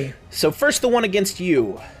 yay. So, first the one against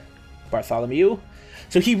you, Bartholomew.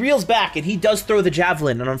 So he reels back, and he does throw the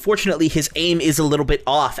javelin, and unfortunately his aim is a little bit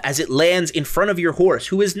off as it lands in front of your horse,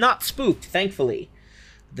 who is not spooked, thankfully.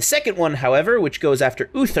 The second one, however, which goes after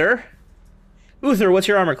Uther. Uther, what's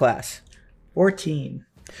your armor class? 14.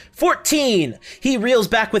 14! He reels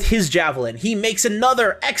back with his javelin. He makes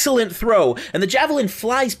another excellent throw, and the javelin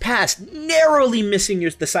flies past, narrowly missing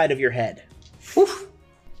the side of your head. Oof.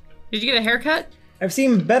 Did you get a haircut? I've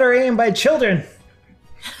seen better aim by children.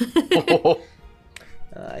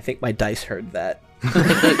 I think my dice heard that.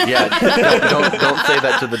 Yeah, don't say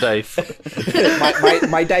that to the dice.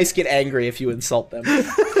 my dice get angry if you insult them.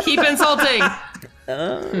 Keep insulting.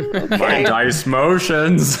 Okay. My dice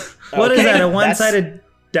motions. What is Okay, that, a one-sided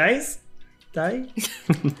dice? Die?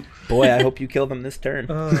 Boy, I hope you kill them this turn.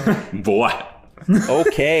 Boy.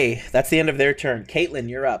 Okay, that's the end of their turn. Caitlin,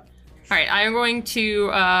 you're up. All right, I am going to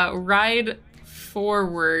ride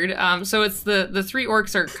forward. So it's the 3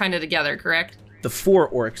 orcs are kind of together, correct? The 4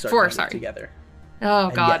 orcs are Four, gathered together. Oh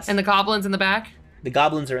god, yes. and the goblins in the back? The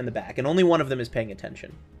goblins are in the back, and only one of them is paying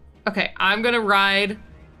attention. Okay, I'm gonna ride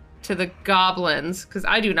to the goblins, because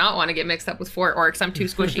I do not want to get mixed up with 4 orcs. I'm too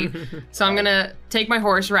squishy. So I'm gonna take my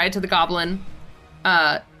horse, ride to the goblin,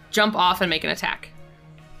 jump off, and make an attack.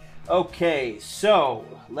 Okay, so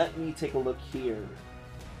let me take a look here.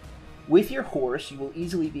 With your horse, you will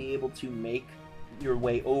easily be able to make your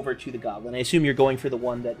way over to the goblin. I assume you're going for the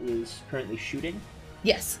one that is currently shooting?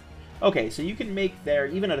 Yes. Okay, so you can make there,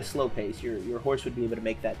 even at a slow pace, your horse would be able to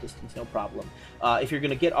make that distance, no problem. If you're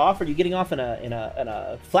going to get off, are you getting off in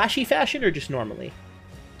a flashy fashion or just normally?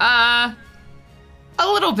 A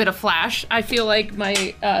little bit of flash. I feel like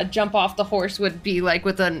my jump off the horse would be like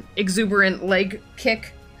with an exuberant leg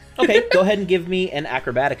kick. Okay, go ahead and give me an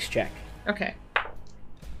acrobatics check. Okay.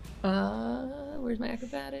 Where's my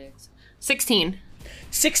acrobatics? 16.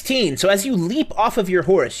 16. So as you leap off of your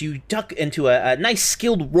horse, you duck into a nice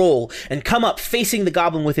skilled roll and come up facing the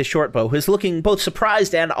goblin with his short bow, who's looking both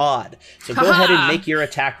surprised and odd. So go ahead and make your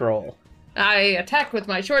attack roll. I attack with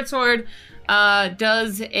my short sword.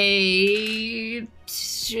 Does a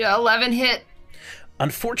 11 hit?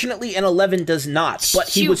 Unfortunately, an 11 does not, but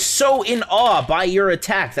he Shoot. was so in awe by your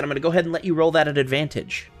attack that I'm going to go ahead and let you roll that at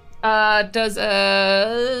advantage. Does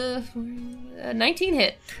a 19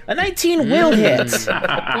 hit? A 19 will hit.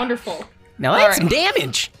 Wonderful. Now All that's right. some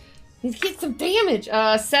damage. Get some damage.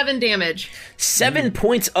 7 damage. 7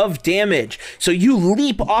 points of damage. So you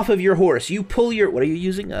leap off of your horse. You pull your, what are you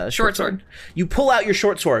using? Short sword. You pull out your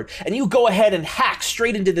short sword and you go ahead and hack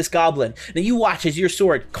straight into this goblin. Now you watch as your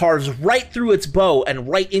sword carves right through its bow and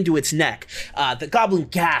right into its neck. The goblin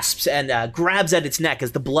gasps and grabs at its neck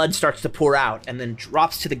as the blood starts to pour out and then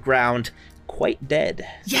drops to the ground quite dead.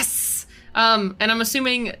 Yes. And I'm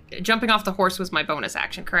assuming jumping off the horse was my bonus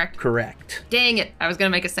action, correct? Correct. Dang it. I was going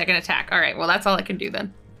to make a second attack. All right. Well, that's all I can do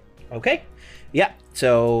then. Okay. Yeah.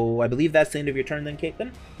 So I believe that's the end of your turn then,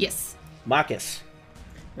 Caitlin. Yes. Marcus.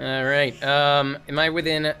 All right. Am I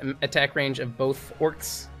within attack range of both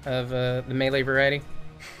orcs of the melee variety?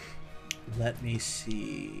 Let me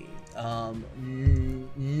see.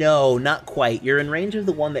 No, not quite. You're in range of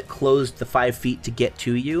the one that closed the 5 feet to get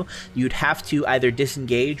to you. You'd have to either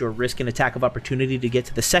disengage or risk an attack of opportunity to get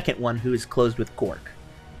to the second one who is closed with cork.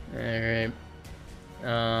 All right.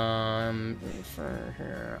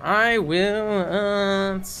 I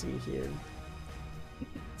will. Let's see here.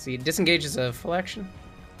 See, disengage is a full action.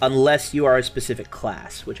 Unless you are a specific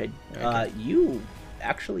class, which Okay. you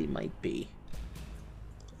actually might be.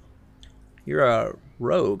 You're a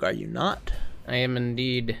rogue, are you not? I am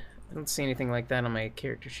indeed. I don't see anything like that on my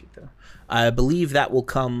character sheet, though. I believe that will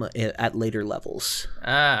come at later levels.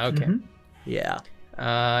 Ah, okay. Yeah.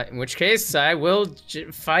 In which case, I will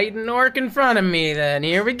fight an orc in front of me, then.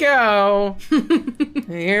 Here we go.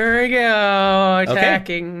 Here we go.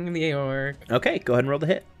 Attacking the orc. Okay, go ahead and roll the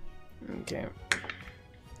hit. Okay.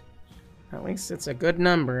 At least it's a good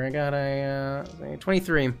number. I got a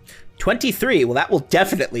 23. 23. Well, that will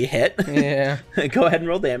definitely hit. Yeah. Go ahead and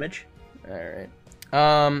roll damage. All right.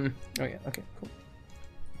 Oh yeah. Okay. Cool.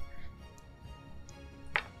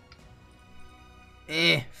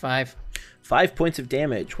 5. 5 points of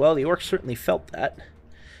damage. Well, the orc certainly felt that.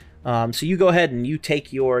 So you go ahead and you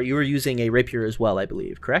take you were using a rapier as well, I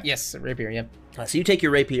believe, correct? Yes, a rapier. Yep. So you take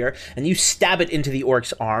your rapier and you stab it into the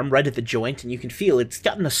orc's arm, right at the joint, and you can feel it's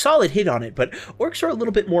gotten a solid hit on it, but orcs are a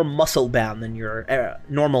little bit more muscle-bound than your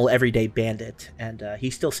normal everyday bandit, and he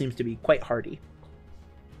still seems to be quite hardy.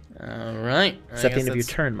 All right. Is that the end of your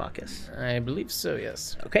turn, Marcus? I believe so,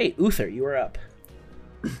 yes. Okay, Uther, you are up.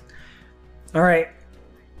 All right.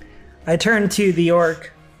 I turn to the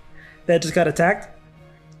orc that just got attacked.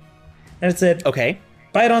 And it said, Okay.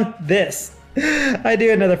 bite on this. I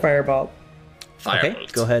do another fireball. Okay,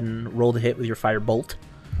 go ahead and roll the hit with your firebolt.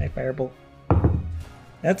 My firebolt.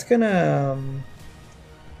 That's gonna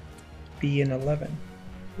be an 11.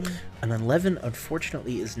 An 11,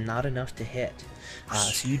 unfortunately, is not enough to hit.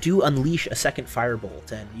 So you do unleash a second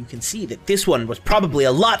firebolt, and you can see that this one was probably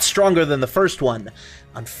a lot stronger than the first one.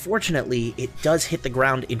 Unfortunately, it does hit the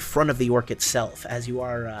ground in front of the orc itself, as you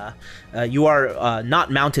are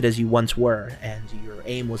not mounted as you once were, and your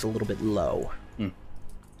aim was a little bit low.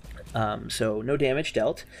 So no damage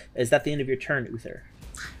dealt. Is that the end of your turn, Uther?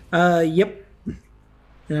 Yep. And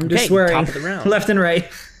I'm just Okay, swearing top of the round. left and right.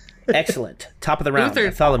 Excellent. Top of the round, Uther.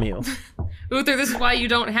 Bartholomew. Uther, this is why you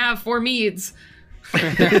don't have 4 meads.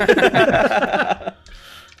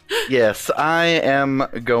 Yes, I am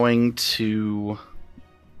going to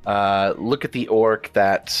look at the orc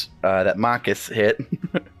that Marcus hit.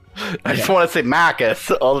 I just want to say Marcus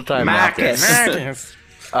all the time. Marcus.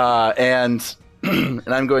 And and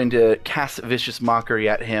I'm going to cast Vicious Mockery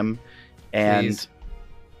at him, and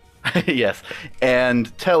yes,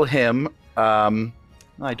 and tell him.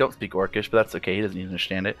 I don't speak Orcish, but that's okay. He doesn't even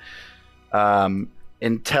understand it.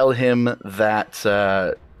 And tell him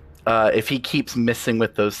that if he keeps missing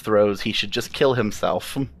with those throws, he should just kill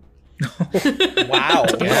himself. Wow.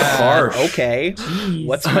 Harsh. Okay. Jeez.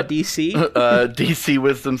 What's my DC? DC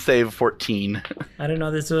Wisdom save 14. I don't know.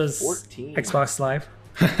 This was 14. Xbox Live.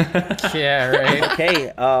 Yeah, right.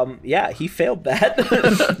 Okay. Yeah, he failed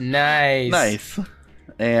that. Nice. Nice.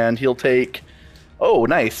 And he'll take. Oh,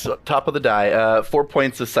 nice. Top of the die. 4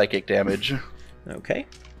 points of psychic damage. Okay.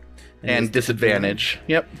 And his disadvantage.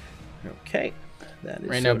 Yep. Okay. That is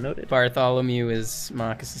Right so now, noted. Bartholomew is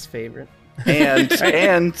Marcus's favorite. And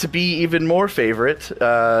to be even more favorite,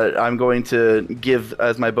 I'm going to give,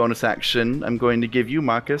 as my bonus action, I'm going to give you,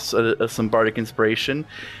 Marcus, some bardic inspiration,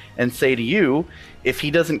 and say to you, if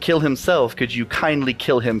he doesn't kill himself, could you kindly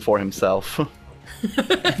kill him for himself?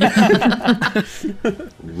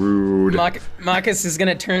 Rude. Marcus is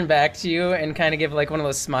gonna turn back to you and kind of give like one of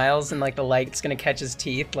those smiles, and like the light's gonna catch his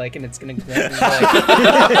teeth, like, and it's gonna be like,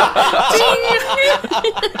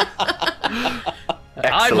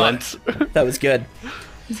 Excellent. That was good.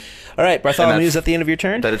 All right, Bartholomew, is at the end of your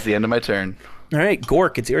turn? That is the end of my turn. All right,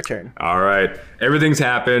 Gork, it's your turn. All right. Everything's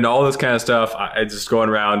happened. All this kind of stuff. I just going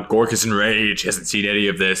around. Gork is enraged. He hasn't seen any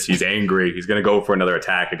of this. He's angry. He's going to go for another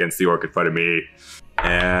attack against the orc in front of me.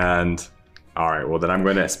 And all right, well, then I'm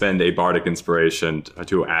going to spend a bardic inspiration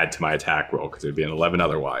to add to my attack roll because it would be an 11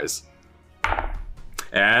 otherwise.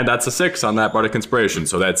 And that's a 6 on that bardic inspiration.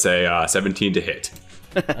 So that's a 17 to hit.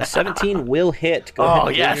 A 17 will hit. Go ahead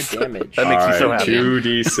and yes. roll your damage. That makes me so All right, happy.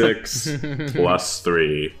 2d6 plus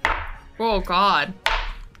 3. Oh God.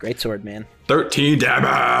 Great sword, man. 13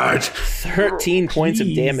 damage. 13 points of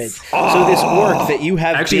Jeez. damage. So this orc that you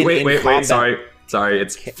have Actually, been in combat... Sorry.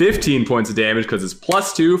 It's 15 points of damage because it's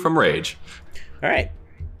plus 2 from rage. All right.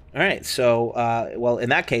 So, well, in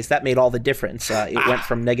that case, that made all the difference. It went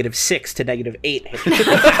from -6 to -8.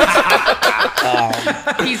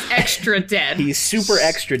 He's extra dead. He's super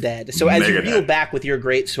extra dead. So as you Mega reel dead. back with your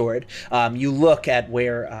greatsword, you look at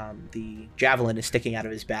where the javelin is sticking out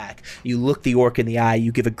of his back. You look the orc in the eye.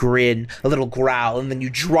 You give a grin, a little growl, and then you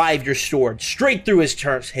drive your sword straight through his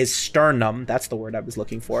sternum. That's the word I was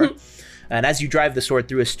looking for. And as you drive the sword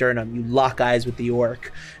through his sternum, you lock eyes with the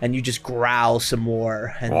orc, and you just growl some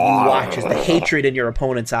more. And you watch as the hatred in your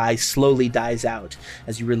opponent's eyes slowly dies out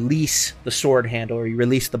as you release the sword handle, or you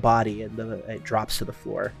release the body, and it drops to the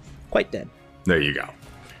floor. Quite dead. There you go.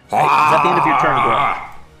 All right, is that the end of your turn, Gork?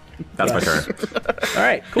 That's my turn. All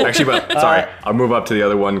right, cool. Actually, but sorry, I'll move up to the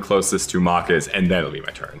other one closest to Marcus, and then it'll be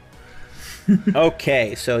my turn.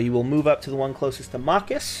 Okay, so you will move up to the one closest to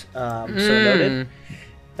Marcus. So noted.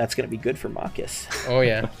 That's going to be good for Marcus. Oh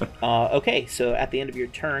yeah. Okay, so at the end of your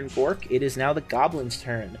turn, Gork, it is now the goblin's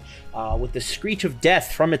turn. With the screech of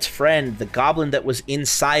death from its friend, the goblin that was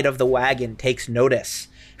inside of the wagon takes notice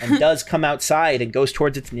and does come outside and goes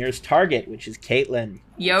towards its nearest target, which is Caitlin.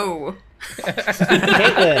 Yo.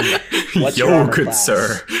 Caitlin, what's your Yo, armor good class?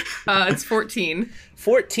 sir. It's 14.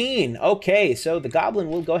 14. Okay, so the goblin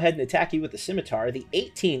will go ahead and attack you with the scimitar. The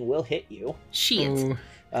 18 will hit you. Shit. Ooh.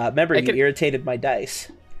 Remember, you could- irritated my dice.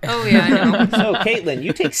 Oh yeah, I know. So, Caitlin,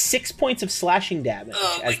 you take 6 points of slashing damage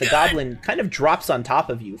as the goblin kind of drops on top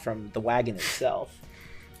of you from the wagon itself.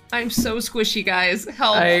 I'm so squishy, guys.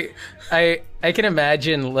 Help. I can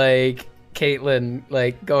imagine like Caitlin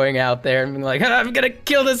like going out there and being like, I'm gonna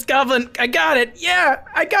kill this goblin. I got it. Yeah,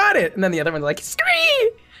 I got it. And then the other one's like,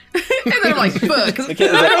 scree. And then I'm like, fuck. The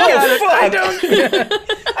Caitlin's like, oh,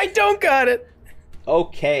 fuck! I don't got it.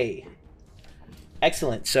 Okay.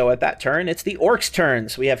 Excellent. So at that turn, it's the orc's turn.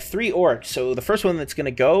 So we have 3 orcs. So the first one that's going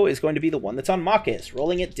to go is going to be the one that's on Marcus,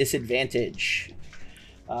 rolling at disadvantage.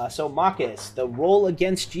 So Marcus, the roll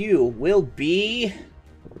against you will be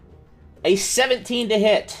a 17 to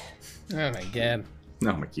hit. Oh my god.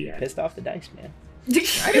 Oh my god. Pissed off the dice, man.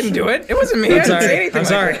 I didn't do it. It wasn't me. I didn't say anything. I'm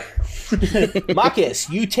sorry. Marcus,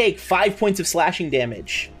 you take 5 points of slashing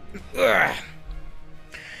damage. Ugh.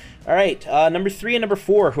 All right, number 3 and number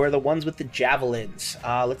 4, who are the ones with the javelins.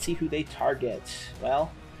 Let's see who they target.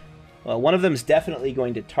 Well, one of them is definitely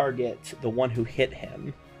going to target the one who hit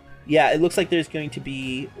him. Yeah, it looks like there's going to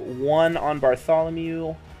be one on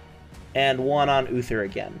Bartholomew and one on Uther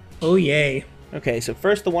again. Oh, yay. Okay, so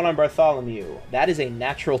first the one on Bartholomew. That is a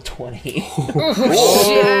natural 20.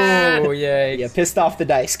 Oh yay. Yeah, pissed off the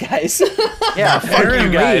dice, guys. Yeah, fuck you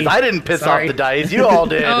Apparently. guys. I didn't piss Sorry. off the dice. You all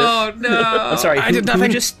did. Oh no. I'm sorry, I did who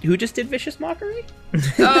nothing. just did vicious mockery?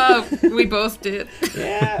 We both did.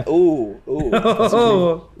 Yeah. Ooh.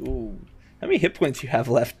 Oh, Ooh. How many hit points you have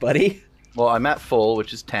left, buddy? Well, I'm at full,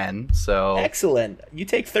 which is 10, so... Excellent. You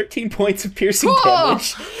take 13 points of piercing Whoa!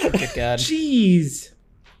 damage. Good god. jeez.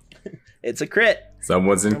 It's a crit.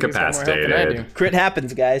 Someone's Nobody's got more help than I do. incapacitated. Crit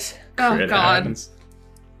happens, guys. Oh It god. happens.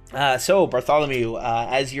 So, Bartholomew,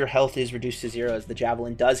 as your health is reduced to 0, as the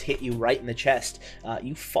javelin does hit you right in the chest,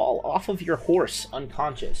 you fall off of your horse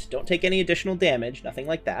unconscious. Don't take any additional damage, nothing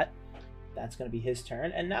like that. That's going to be his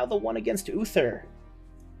turn. And now the one against Uther.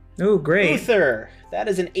 Oh, great. Uther, that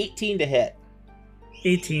is an 18 to hit.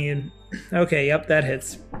 18. Okay, yep, that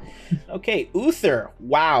hits. Okay, Uther.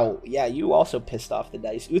 Wow. Yeah, you also pissed off the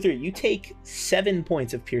dice. Uther, you take 7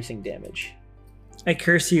 points of piercing damage. I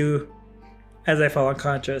curse you as I fall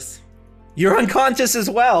unconscious. You're unconscious as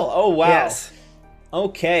well. Oh, wow. Yes.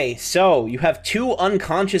 Okay, so you have 2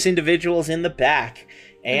 unconscious individuals in the back.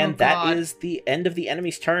 And Oh, that God. is the end of the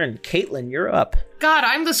enemy's turn. Caitlin, you're up. God,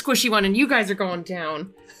 I'm the squishy one, and you guys are going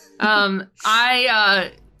down. How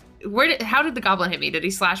did the goblin hit me? Did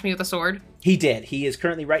he slash me with a sword? He did. He is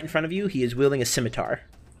currently right in front of you. He is wielding a scimitar.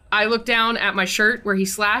 I look down at my shirt where he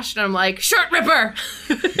slashed, and I'm like, shirt ripper!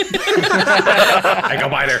 I go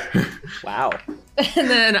biter. Wow. And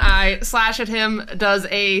then I slash at him, does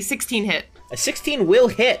a 16 hit. A 16 will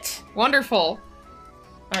hit. Wonderful.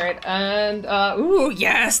 All right, and ooh,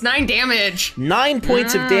 yes, 9 damage. 9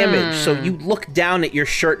 points of damage. So you look down at your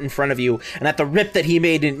shirt in front of you, and at the rip that he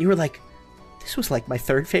made, and you were like, this was like my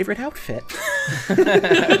 3rd favorite outfit.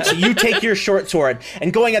 So you take your short sword,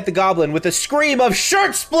 and going at the goblin with a scream of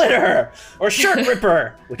shirt splitter or shirt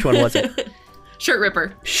ripper. Which one was it? Shirt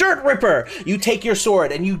ripper. Shirt ripper! You take your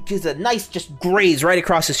sword and you give a nice just graze right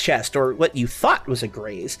across his chest, or what you thought was a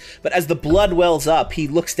graze. But as the blood wells up, he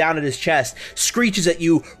looks down at his chest, screeches at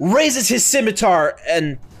you, raises his scimitar,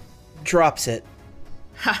 and drops it.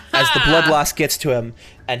 As the blood loss gets to him,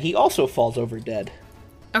 and he also falls over dead.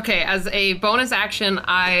 Okay, as a bonus action,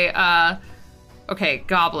 okay,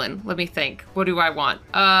 goblin, let me think. What do I want?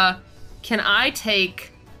 Can I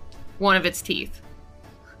take one of its teeth?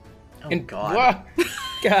 Oh, God.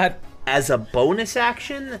 God. As a bonus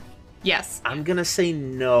action, Yes. I'm gonna say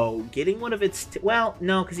no. Getting one of its... well,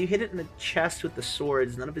 no, because you hit it in the chest with the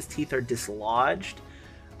swords. None of his teeth are dislodged.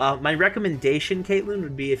 My recommendation, Caitlin,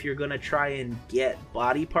 would be if you're gonna try and get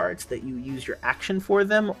body parts that you use your action for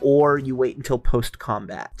them, or you wait until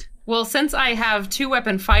post-combat. Well, since I have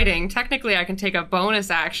 2-weapon fighting, technically I can take a bonus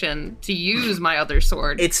action to use my other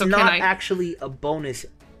sword. It's so not can I... actually a bonus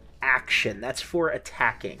action. That's for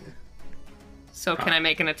attacking. So can I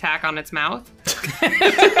make an attack on its mouth?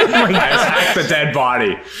 Attack the dead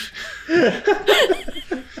body.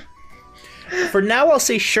 For now, I'll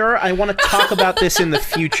say sure. I want to talk about this in the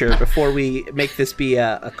future before we make this be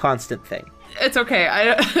a constant thing. It's okay.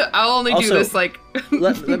 I'll only Also, do this like...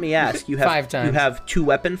 let me ask. You have 5 times. You have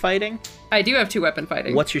 2-weapon fighting? I do have 2-weapon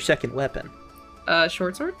fighting. What's your second weapon?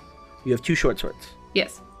 Short sword? You have 2 short swords.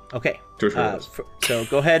 Yes. Okay. 2 short swords. So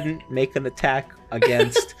go ahead and make an attack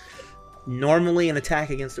against... Normally, an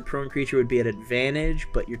attack against a prone creature would be at advantage,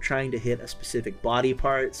 but you're trying to hit a specific body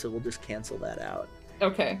part, so we'll just cancel that out.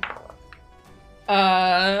 Okay.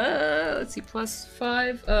 Let's see, plus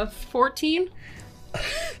 5, 14?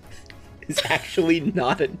 It's actually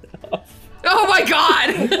not enough. Oh my god!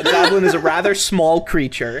 A goblin is a rather small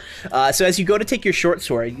creature. So as you go to take your short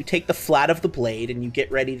sword, you take the flat of the blade and you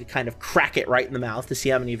get ready to kind of crack it right in the mouth to see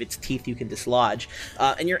how many of its teeth you can dislodge.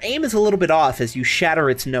 And your aim is a little bit off as you shatter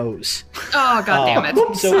its nose. Oh, god damn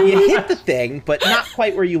it. So you hit the thing, but not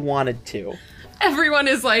quite where you wanted to. Everyone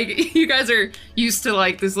is like, you guys are used to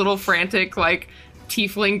like this little frantic like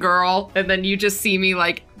tiefling girl, and then you just see me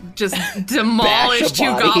like just demolish Bash a 2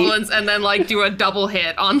 body. goblins and then like do a double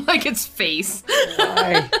hit on like its face.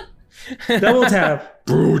 Why? Double tap.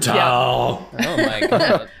 Brutal. Oh my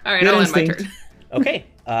god. All right, Good I'll end my instinct. turn. Okay,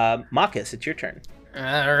 Marcus, it's your turn.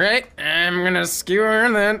 All right, I'm gonna skewer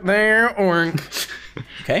that there orc.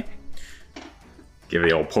 Okay. Give it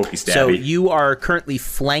the old pokey stabby. So you are currently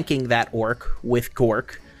flanking that orc with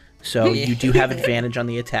Gork, so you do have advantage on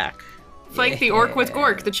the attack. Flank the orc with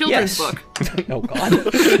Gork, the children's Yes. book. Oh god.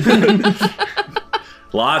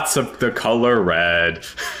 Lots of the color red.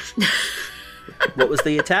 What was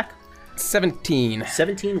the attack? 17.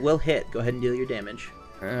 17 will hit. Go ahead and deal your damage.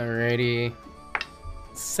 Alrighty.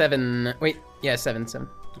 7. Wait, yeah, 7.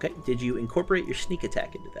 Okay. Did you incorporate your sneak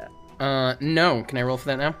attack into that? No. Can I roll for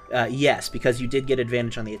that now? Yes, because you did get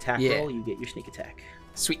advantage on the attack Yeah. roll. You get your sneak attack.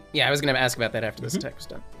 Sweet. Yeah, I was gonna ask about that after this attack was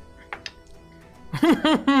done.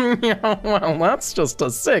 Yeah, well, that's just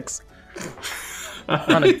a 6.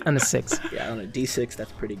 on a 6. Yeah, on a d6,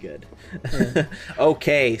 that's pretty good.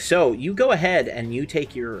 Okay, so you go ahead and you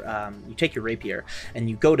take your rapier and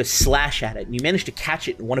you go to slash at it, and you manage to catch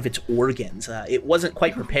it in one of its organs. It wasn't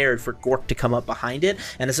quite prepared for Gork to come up behind it,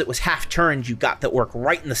 and as it was half turned, you got the orc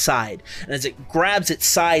right in the side. And as it grabs its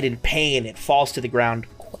side in pain, it falls to the ground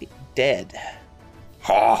quite dead.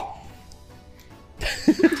 Ha!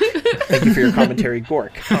 Thank you for your commentary,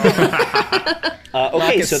 Gork. Okay,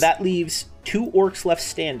 Marcus. so that leaves 2 orcs left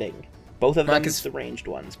standing. Both of them Marcus. the ranged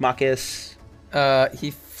ones. Marcus.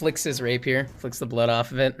 He flicks his rapier, flicks the blood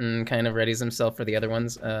off of it, and kind of readies himself for the other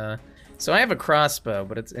ones. So I have a crossbow,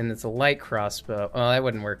 but it's a light crossbow. Oh, that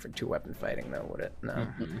wouldn't work for 2-weapon fighting, though, would it? No.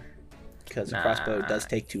 Because a crossbow does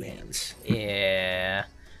take 2 hands. Yeah.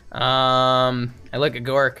 I look at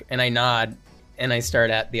Gork and I nod, and I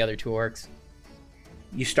start at the other 2 orcs.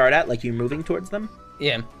 You start at, like, you're moving towards them?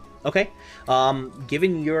 Yeah. Okay.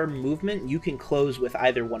 Given your movement, you can close with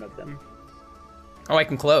either one of them. Oh, I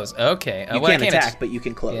can close. Okay. You well, I can't attack, but you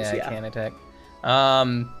can close, yeah. I can attack.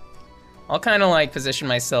 I'll kind of like position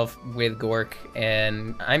myself with Gork,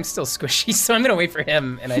 and I'm still squishy, so I'm gonna wait for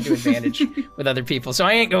him, and I do advantage with other people, so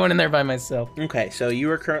I ain't going in there by myself. Okay, so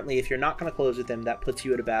you are currently, if you're not going to close with them, that puts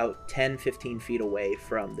you at about 10, 15 feet away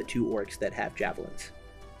from the 2 orcs that have javelins.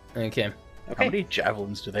 Okay. Okay. How many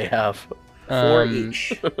javelins do they have? 4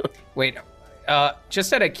 each. Wait,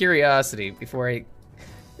 just out of curiosity, before I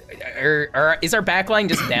Is our backline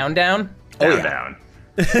just down? Down.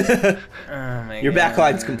 Oh my Your God.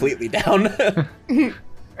 backline's completely down.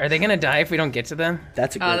 Are they gonna die if we don't get to them?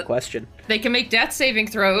 That's a good question. They can make death saving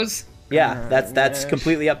throws. Yeah, that's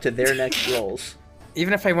completely up to their next rolls.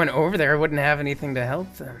 Even if I went over there, I wouldn't have anything to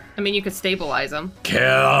help them. I mean, you could stabilize them.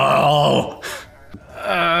 Kill.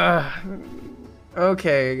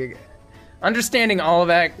 Okay. Understanding all of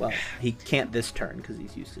that. Well, he can't this turn because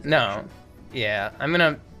he's used to. No. Yeah, I'm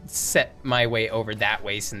gonna set my way over that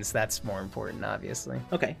way since that's more important, obviously.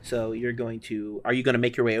 Okay, so you're going to. Are you going to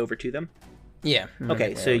make your way over to them? Yeah. I'm Okay,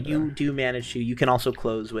 gonna so go over you there. do manage to. You can also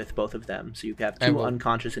close with both of them, so you have I two will.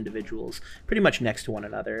 unconscious individuals pretty much next to one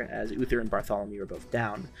another, as Uther and Bartholomew are both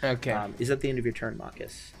down. Okay. Is that the end of your turn,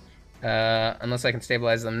 Marcus? Unless I can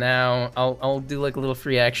stabilize them now, I'll do like a little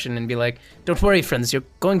free action and be like, "Don't worry, friends, you're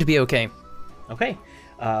going to be okay." Okay.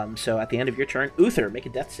 So at the end of your turn, Uther, make a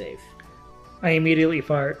death save. I immediately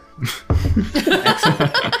fart.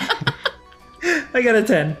 I got a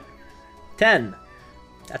 10. 10.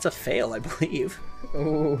 That's a fail, I believe.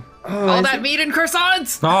 Ooh. All that meat and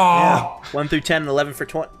croissants! Oh. 1 through 10 and 11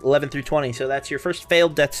 through 20. So that's your first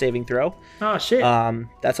failed death saving throw. Oh, shit.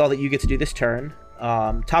 That's all that you get to do this turn.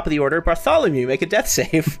 Top of the order, Bartholomew, make a death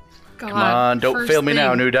save. God, Come on, don't first fail me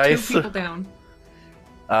now, thing, new dice. 2 people down.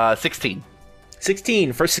 16.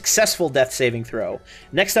 16 for successful death saving throw.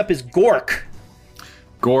 Next up is Gork.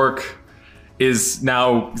 Gork is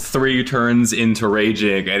now 3 turns into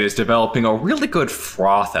raging and is developing a really good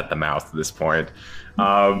froth at the mouth at this point.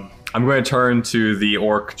 I'm going to turn to the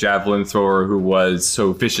orc javelin thrower who was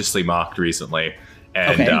so viciously mocked recently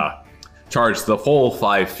and charge the full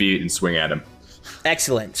 5 feet and swing at him.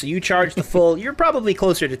 Excellent. So you charge the full. You're probably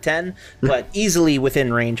closer to 10, but easily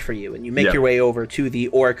within range for you. And you make Yeah. your way over to the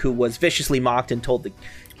orc who was viciously mocked and told to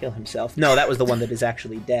kill himself. No, that was the one that is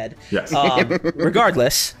actually dead. Yes.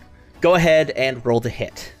 Regardless, go ahead and roll to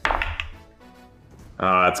hit.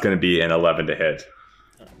 It's going to be an 11 to hit.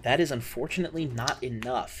 That is unfortunately not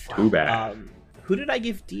enough. Too bad. Who did I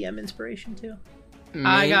give DM inspiration to?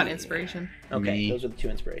 I got inspiration. Okay, Me. those are the 2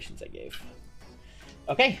 inspirations I gave.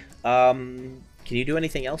 Okay. Can you do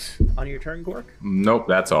anything else on your turn, Gork? Nope,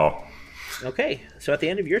 that's all. Okay, so at the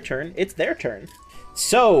end of your turn, it's their turn.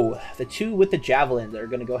 So, the 2 with the javelins are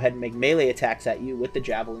going to go ahead and make melee attacks at you with the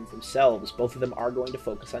javelins themselves. Both of them are going to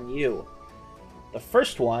focus on you. The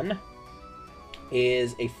first one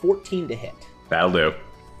is a 14 to hit. That'll do.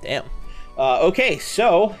 Damn. Okay,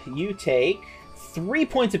 so you take 3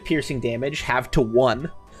 points of piercing damage, halved to 1.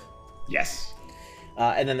 Yes.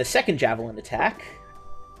 And then the second javelin attack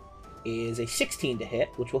is a 16 to hit,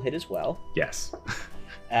 which will hit as well. Yes.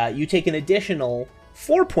 You take an additional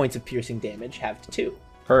 4 points of piercing damage, halved to 2.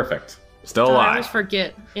 Perfect. Still I alive. always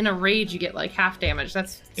forget. In a rage, you get like half damage.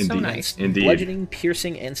 That's so Indeed. nice. Indeed. Bludgeoning,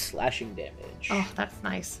 piercing, and slashing damage. Oh, that's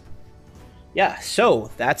nice. Yeah, so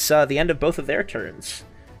that's the end of both of their turns.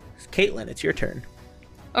 Caitlin, it's your turn.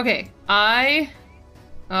 Okay,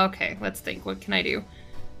 Okay, let's think. What can I do?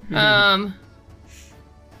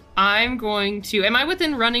 I'm going to... Am I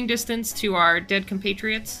within running distance to our dead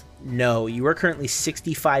compatriots? No, you are currently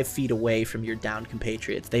 65 feet away from your downed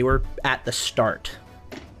compatriots. They were at the start.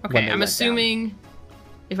 when Okay, they I'm went assuming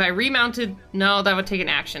if I remounted... No, that would take an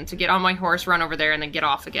action. To get on my horse, run over there, and then get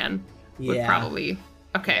off again. Would Yeah. probably...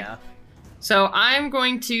 Okay. Yeah. So I'm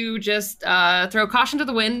going to just throw caution to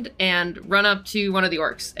the wind and run up to one of the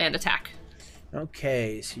orcs and attack.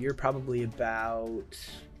 Okay, so you're probably about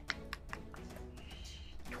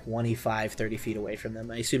 25, 30 feet away from them.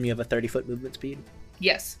 I assume you have a 30-foot movement speed?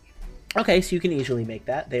 Yes. Okay, so you can easily make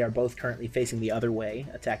that. They are both currently facing the other way,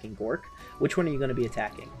 attacking Gork. Which one are you going to be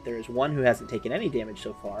attacking? There's one who hasn't taken any damage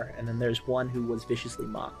so far, and then there's one who was viciously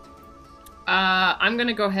mocked. I'm going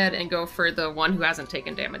to go ahead and go for the one who hasn't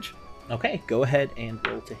taken damage. Okay, go ahead and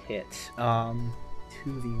roll to hit.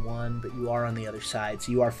 2v1, but you are on the other side,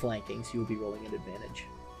 so you are flanking, so you will be rolling at advantage.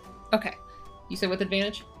 Okay. You said with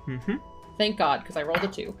advantage? Mm-hmm. Thank God, because I rolled a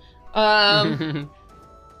 2.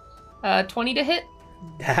 20 to hit?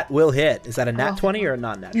 That will hit. Is that a nat Oh. 20 or a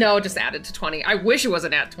non-nat? No, just added to 20. I wish it was a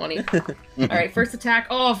nat 20. All right, first attack.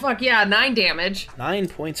 Oh, fuck yeah, 9 damage. 9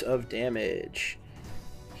 points of damage.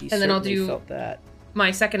 He And then I'll certainly do- felt that. My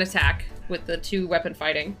second attack with the 2 weapon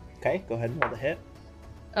fighting. Okay, go ahead and roll the hit.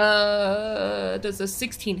 Does a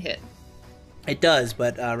 16 hit? It does,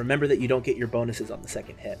 but remember that you don't get your bonuses on the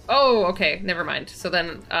second hit. Oh, okay, never mind. So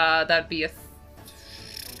then that'd be a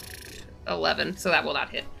 11, so that will not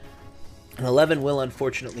hit. An 11 will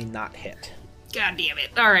unfortunately not hit. God damn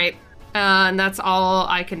it. All right. And that's all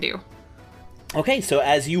I can do. Okay, so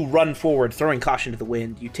as you run forward, throwing caution to the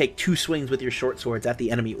wind, you take 2 swings with your short swords at the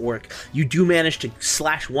enemy orc. You do manage to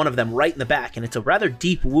slash one of them right in the back, and it's a rather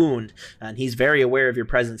deep wound, and he's very aware of your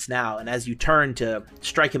presence now. And as you turn to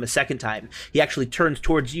strike him a second time, he actually turns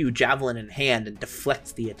towards you, javelin in hand, and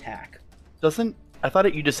deflects the attack. I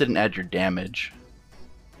thought you just didn't add your damage.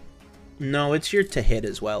 No, it's your to hit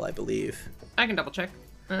as well, I believe. I can double check.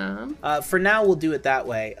 For now, we'll do it that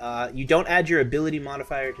way. You don't add your ability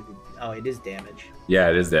modifier to the... Oh, it is damage. Yeah,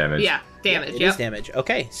 it is damage. Yeah, damage. It is damage.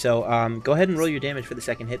 Okay, so go ahead and roll your damage for the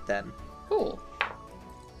second hit then. Cool.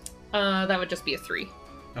 That would just be a 3.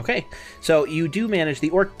 Okay, so you do manage. The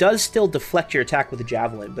orc does still deflect your attack with a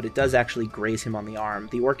javelin, but it does actually graze him on the arm.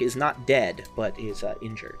 The orc is not dead, but is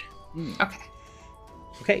injured. Okay.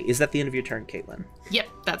 Okay, is that the end of your turn, Caitlin? Yep,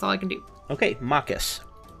 that's all I can do. Okay, Marcus.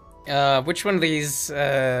 Which one of these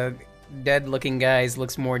dead-looking guys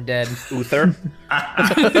looks more dead? Uther.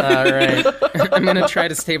 Alright. I'm gonna try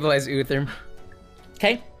to stabilize Uther.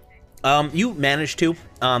 Okay. You managed to.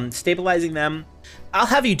 Stabilizing them. I'll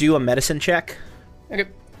have you do a medicine check. Okay.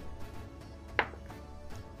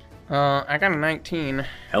 I got a 19.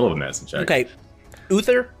 Hell of a medicine check. Okay.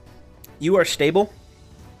 Uther, you are stable.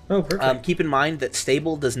 Oh, perfect. Keep in mind that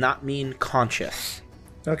stable does not mean conscious.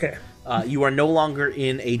 Okay. You are no longer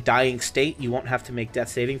in a dying state. You won't have to make death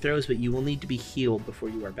saving throws, but you will need to be healed before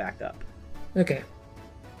you are back up. Okay.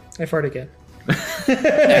 I fart again.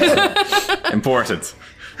 Important.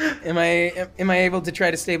 Am I able to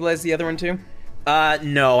try to stabilize the other one too?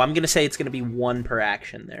 No, I'm going to say it's going to be 1 per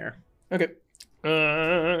action there. Okay.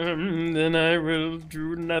 Then I will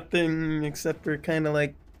do nothing except for kind of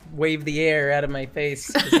like wave the air out of my face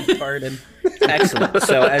because I farted. Excellent.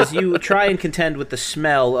 So as you try and contend with the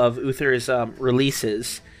smell of Uther's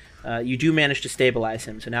releases, you do manage to stabilize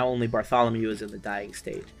him. So now only Bartholomew is in the dying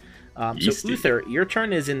state. So Uther, your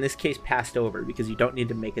turn is in this case passed over because you don't need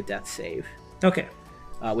to make a death save. Okay.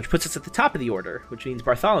 Which puts us at the top of the order, which means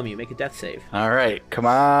Bartholomew, make a death save. All right, come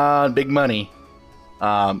on, big money.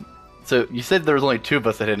 So you said there was only 2 of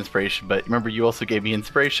us that had inspiration, but remember you also gave me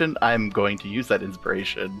inspiration? I'm going to use that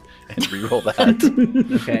inspiration and reroll that.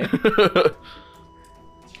 Okay.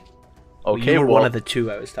 Okay, you were well, one of the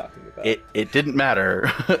 2 I was talking about. It didn't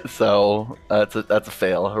matter, so that's a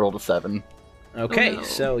fail. I rolled a 7. Okay, Oh, no.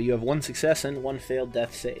 so you have 1 success and 1 failed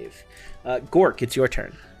death save. Gork, it's your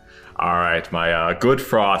turn. All right, my good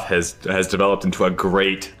froth has developed into a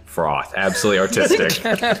great froth, absolutely artistic.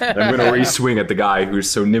 I'm going to re-swing at the guy who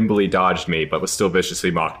so nimbly dodged me, but was still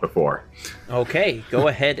viciously mocked before. Okay, go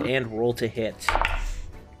ahead and roll to hit.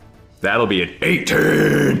 That'll be an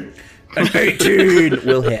 18. An 18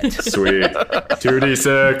 will hit. Sweet.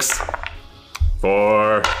 2d6.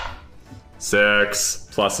 4, 6,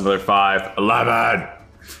 plus another 5, 11.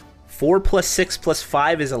 4 plus 6 plus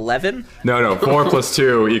 5 is 11? No, 4 plus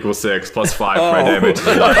 2 equals 6, plus 5 for my damage.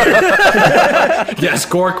 Yes,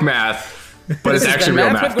 Gork math, but it's actually real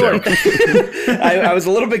math too. I was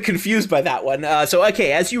a little bit confused by that one. So,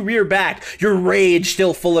 okay, as you rear back, your rage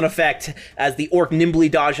still full in effect, as the orc nimbly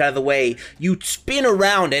dodged out of the way, you spin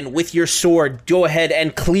around and with your sword, go ahead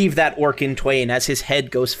and cleave that orc in twain as his head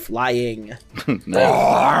goes flying.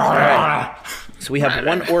 Alright. So we have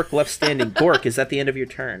 1 orc left standing. Gork, is that the end of your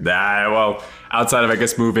turn? Well, outside of, I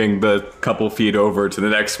guess, moving the couple feet over to the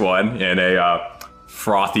next one in a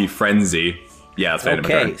frothy frenzy. Yeah, that's the end of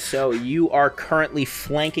my Okay, turn. so you are currently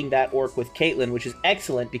flanking that orc with Caitlin, which is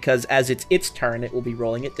excellent because as it's its turn, it will be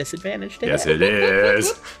rolling at disadvantage to Yes, hit. it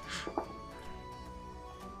is.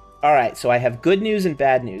 All right, so I have good news and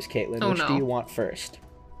bad news, Caitlin. Oh, Which no. do you want first?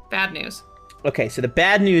 Bad news. Okay, so the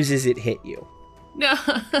bad news is it hit you. No.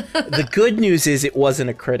 The good news is it wasn't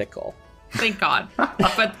a critical, Thank God.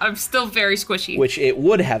 But I'm still very squishy. which it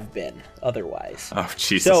would have been otherwise. Oh,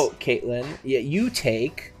 Jesus. So, Caitlin, you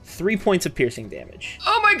take 3 points of piercing damage,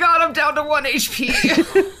 Oh my God, I'm down to 1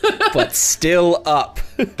 HP. but still up.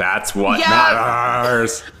 That's what Yeah.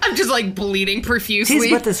 matters. I'm just like bleeding Tis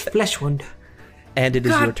profusely. but his flesh wound. And it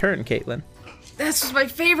is God. your turn, Caitlin. This is my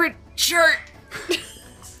favorite shirt.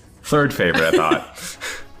 Third favorite, I thought.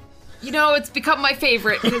 You know, it's become my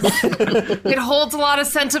favorite because it holds a lot of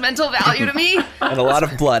sentimental value to me And a lot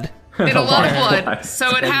of blood. and a lot of blood. Nice. So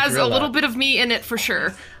it has a gorilla. little bit of me in it for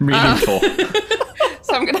sure. Meaningful.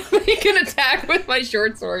 So I'm gonna make an attack with my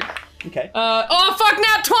short sword. Okay. Oh fuck,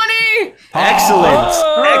 nat 20!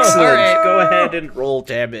 Excellent. Excellent. All right. Go ahead and roll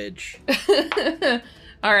damage.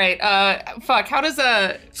 All right. Fuck. How does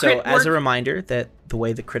a So, crit as a work? reminder, that the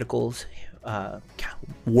way the criticals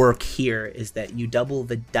work here is that you double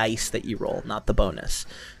the dice that you roll, not the bonus.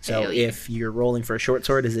 So, Hell yeah. if you're rolling for a short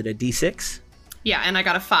sword, is it a d6? Yeah, and I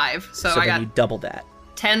got a 5, so So I then got you double that.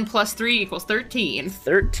 10 plus 3 equals 13.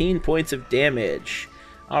 13 points of damage.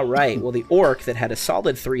 All right. Well, the orc that had a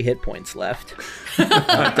solid 3 hit points left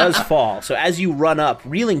does fall. So as you run up,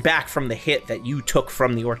 reeling back from the hit that you took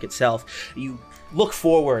from the orc itself, you look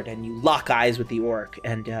forward and you lock eyes with the orc,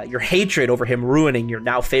 and your hatred over him ruining your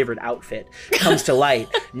now favorite outfit comes to light.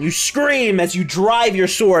 And you scream as you drive your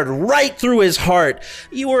sword right through his heart.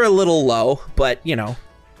 You were a little low, but, you know,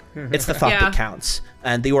 it's the thought that counts.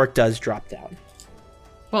 And the orc does drop down.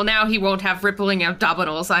 Well, now he won't have rippling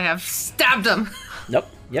abdominals. I have stabbed him. Nope.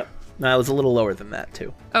 Yep. No, it was a little lower than that,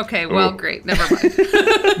 too. Okay, well, great. Never mind.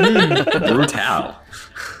 Brutal.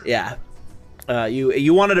 Yeah.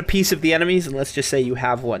 You wanted a piece of the enemies, and let's just say you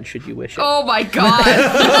have one, should you wish it. Oh my god.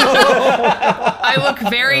 I look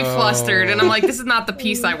very flustered, and I'm like, this is not the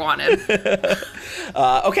piece I wanted.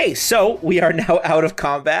 Okay, so we are now out of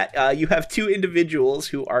combat. You have 2 individuals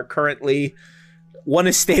who are currently... One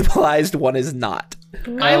is stabilized, one is not.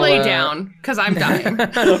 I lay down, because I'm dying.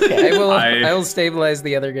 Okay. I will stabilize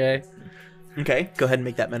the other guy. Okay, go ahead and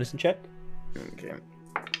make that medicine check. Okay.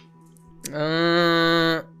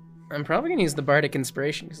 I'm probably gonna use the Bardic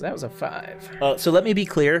Inspiration because that was a 5. So let me be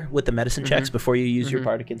clear with the medicine checks before you use your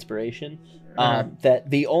Bardic Inspiration.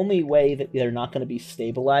 That the only way that they're not going to be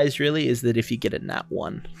stabilized really is that if you get a nat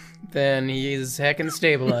 1. Then he is heckin'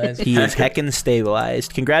 stabilized. He is heckin'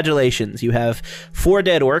 stabilized. Congratulations. You have 4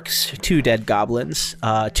 dead orcs, 2 dead goblins, 2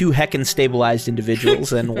 heckin' stabilized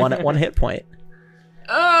individuals, and 1 at 1 hit point.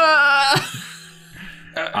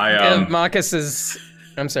 Marcus is...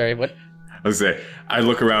 I'm sorry, what? I was say, I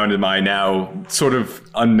look around in my now sort of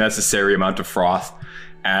unnecessary amount of froth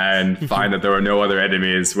and find that there are no other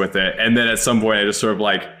enemies with it. And then at some point, I just sort of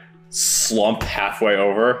like slump halfway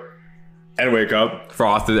over and wake up.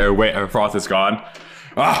 Froth is gone.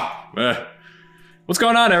 What's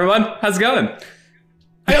going on, everyone? How's it going?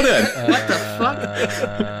 How you doing? What the fuck?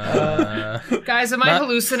 Guys, am I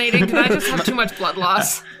hallucinating? Can I just have too much blood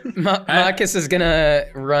loss? Marcus is gonna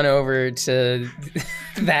run over to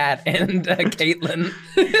that and Caitlin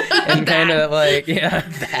and kind of like,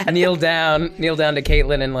 kneel down to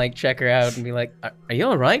Caitlin and like check her out and be like, are you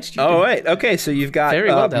all right? Oh, wait. Okay, so you've got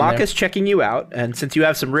well Marcus checking you out, and since you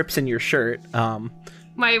have some rips in your shirt,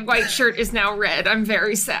 My white shirt is now red. I'm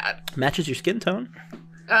very sad. matches your skin tone.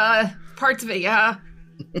 Parts of it, yeah.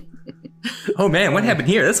 Oh man, what happened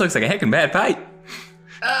here? This looks like a heckin' bad fight.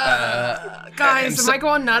 Guys, am I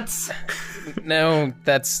going nuts? No,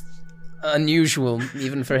 that's unusual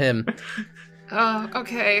even for him.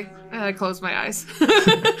 Okay. I close my eyes.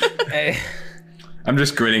 Hey, I'm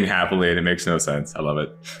just grinning happily and it makes no sense. I love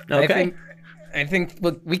it. Okay. I think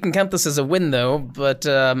look, we can count this as a win though, but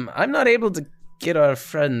I'm not able to get our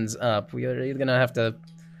friends up. We are either gonna have to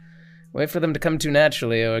wait for them to come to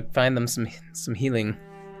naturally or find them some healing.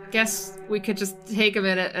 Guess we could just take a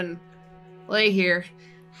minute and lay here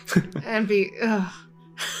and be.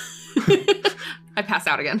 I pass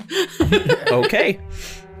out again. Okay.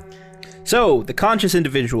 So, the conscious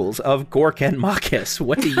individuals of Gork and Marcus,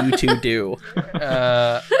 what do you 2 do?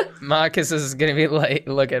 Marcus is gonna be like,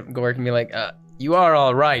 look at Gork and be like, you are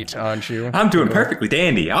all right, aren't you? I'm doing perfectly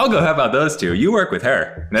dandy. I'll go help out those 2. You work with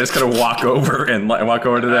her. And I just kind of walk over and walk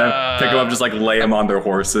over to them, pick them up, just like lay them on their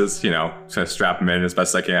horses, you know, just kind of strap them in as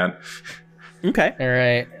best I can. Okay. All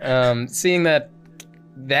right. Seeing that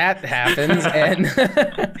happens, and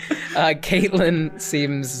Caitlin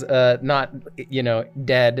seems not,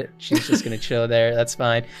 dead. She's just gonna chill there. That's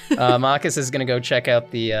fine. Marcus is gonna go check out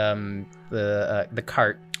the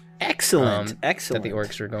cart. Excellent. Excellent. That the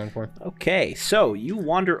orcs were going for. Okay, so you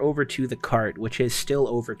wander over to the cart, which is still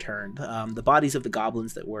overturned. The bodies of the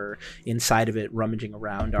goblins that were inside of it rummaging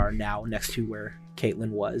around are now next to where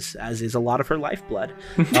Caitlin was, as is a lot of her lifeblood.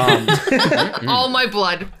 All my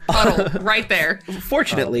blood puddle right there.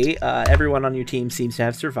 Fortunately, everyone on your team seems to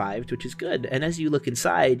have survived, which is good. And as you look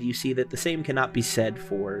inside, you see that the same cannot be said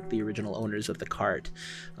for the original owners of the cart.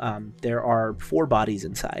 There are 4 bodies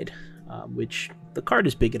inside, which the cart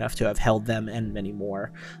is big enough to have held them and many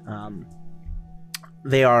more.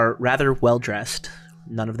 They are rather well dressed.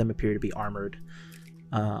 None of them appear to be armored.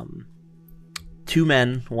 2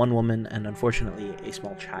 men, 1 woman, and unfortunately a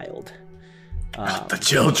small child. Not the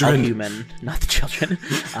children. All human, not the children.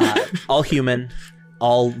 All human,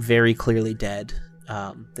 all very clearly dead.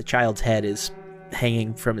 The child's head is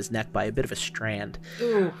hanging from his neck by a bit of a strand.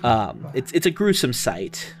 It's a gruesome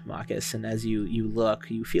sight, Marcus, and as you look,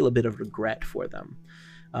 you feel a bit of regret for them.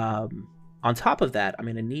 On top of that, I'm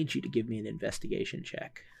going to need you to give me an investigation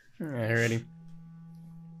check. Alrighty.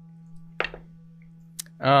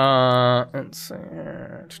 Let's see.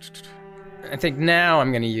 I think now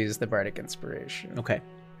I'm going to use the Bardic Inspiration. Okay.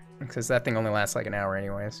 Because that thing only lasts like an hour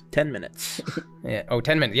anyways. 10 minutes. Yeah. Oh,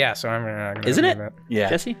 10 minutes. Yeah, so I'm gonna Isn't do it? that. Yeah.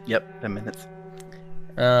 Jesse? Yep. 10 minutes.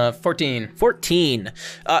 14. 14.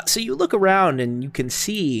 So you look around and you can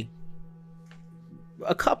see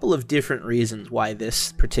a couple of different reasons why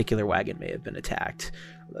this particular wagon may have been attacked.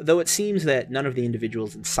 Though it seems that none of the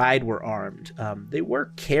individuals inside were armed, they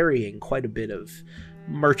were carrying quite a bit of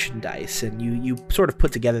merchandise, and you sort of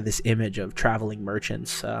put together this image of traveling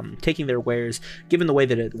merchants taking their wares, given the way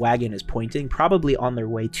that a wagon is pointing, probably on their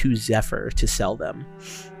way to Zephyr to sell them.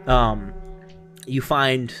 You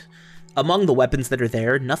find among the weapons that are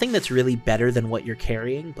there, nothing that's really better than what you're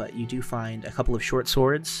carrying, but you do find a couple of short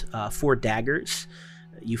swords, 4 daggers,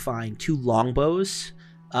 you find 2 longbows,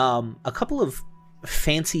 a couple of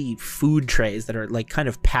fancy food trays that are like kind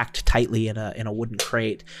of packed tightly in a wooden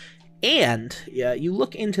crate. And you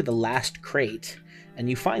look into the last crate and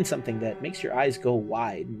you find something that makes your eyes go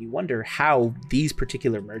wide, and you wonder how these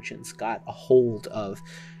particular merchants got a hold of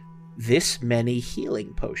this many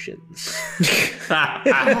healing potions. Now,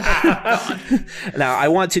 I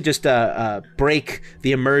want to just break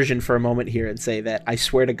the immersion for a moment here and say that I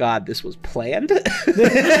swear to God this was planned.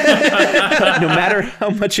 No matter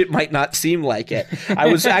how much it might not seem like it. I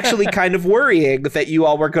was actually kind of worrying that you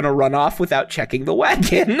all were going to run off without checking the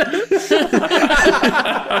wagon.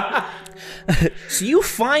 So you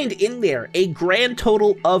find in there a grand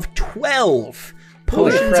total of 12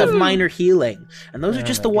 potions of minor healing, and those are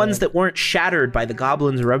just the ones that weren't shattered by the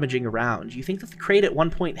goblins rummaging around. You think that the crate at one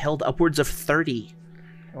point held upwards of 30.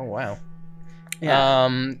 Oh, wow.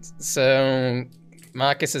 Yeah. So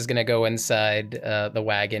Marcus is gonna go inside the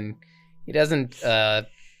wagon. He doesn't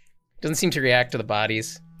seem to react to the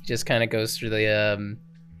bodies. He just kind of goes through the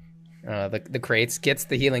crates, gets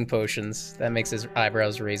the healing potions. That makes his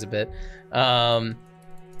eyebrows raise a bit. And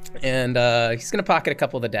he's gonna pocket a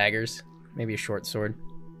couple of the daggers. Maybe a short sword.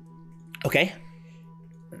 Okay.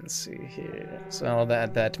 Let's see here. So I'll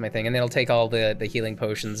add that to my thing, and then I'll take all the healing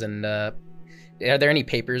potions. And are there any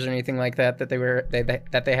papers or anything like that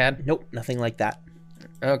they had? Nope, nothing like that.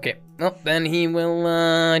 Okay. Well, then he will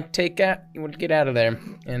he will get out of there,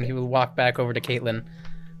 and he will walk back over to Caitlin,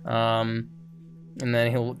 and then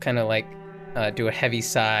he'll kind of like do a heavy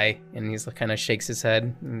sigh, and he's kind of shakes his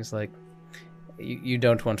head, and he's like, "You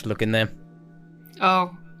don't want to look in there."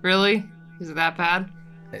 Oh, really? Is it that bad?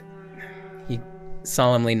 He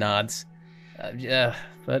solemnly nods.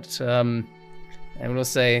 But I will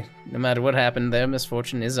say, no matter what happened, their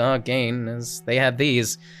misfortune is our gain, as they had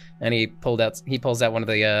these. And he pulls out one of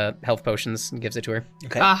the health potions and gives it to her.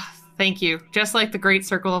 Okay. Ah, thank you. Just like the great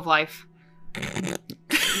circle of life.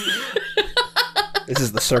 This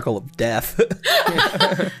is the circle of death.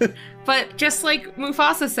 But just like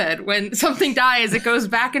Mufasa said, when something dies, it goes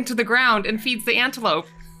back into the ground and feeds the antelope.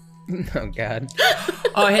 Oh, God.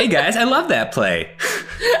 Oh, hey, guys, I love that play.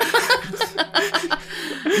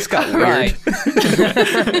 This got weird.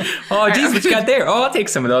 Oh, geez, what you got there? Oh, I'll take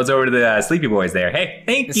some of those over to the Sleepy Boys there. Hey,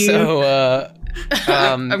 thank you. So,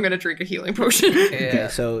 I'm gonna drink a healing potion. Okay,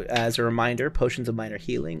 so as a reminder, potions of minor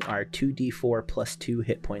healing are 2d4 plus 2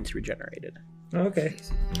 hit points regenerated. Okay.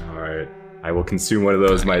 All right. I will consume one of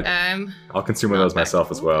those. I'll consume one of those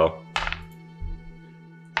myself as well.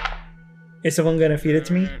 Is someone gonna feed it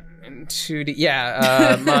to me? 2D.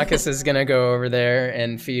 Yeah, Marcus is gonna go over there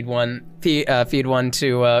and feed one to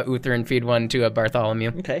Uther and feed one to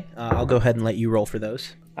Bartholomew. Okay, I'll go ahead and let you roll for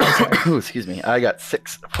those. Ooh, excuse me. I got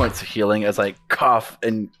 6 points of healing as I cough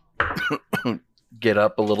and get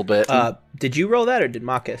up a little bit. Did you roll that or did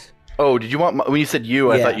Marcus? Oh, did you want when you said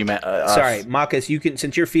you? I Yeah. thought you meant us. Sorry, Marcus. You can,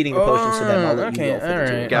 since you're feeding the potions to them, I'll let you roll for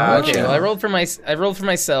the two. Gotcha. Okay, well, I rolled for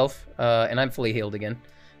myself, and I'm fully healed again.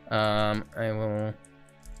 I will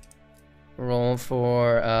roll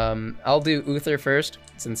for. I'll do Uther first,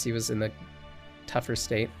 since he was in the tougher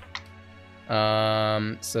state.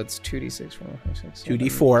 So it's 2d6, 4, 5, 6, 7,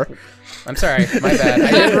 2d4. I'm sorry, my bad.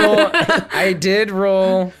 I did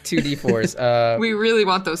roll 2d4s. We really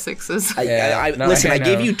want those 6s. I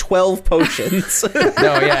gave you 12 potions.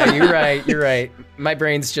 No, yeah, you're right. My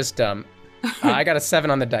brain's just dumb. I got a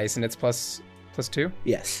 7 on the dice, and it's plus 2?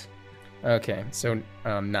 Yes. Okay, so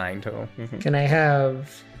 9 total. Can I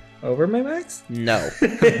have over my max? No.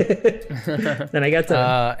 Then I got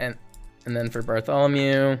 7. And then for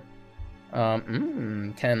Bartholomew,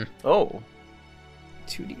 10. Oh,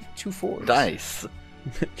 2 4s. dice.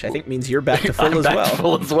 Which I think means you're back to full I'm as back well. to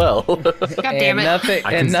full as well. God damn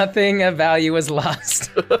it. Nothing of value was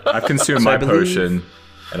lost. I've consumed So I my believe- potion,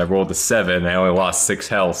 and I rolled a 7. I only lost 6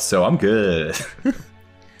 health, so I'm good.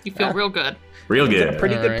 You feel real good. Real It's in a good.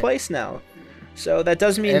 pretty good Alright. place now. So that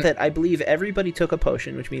does mean And- that I believe everybody took a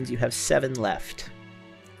potion, which means you have 7 left.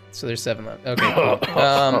 So there's 7 left. Okay.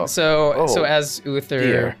 Cool. So as Uther,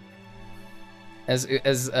 dear.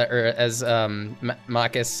 as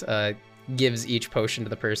Marcus gives each potion to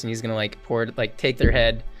the person, he's gonna like take their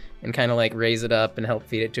head and kind of like raise it up and help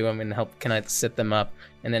feed it to him and help kind of sit them up,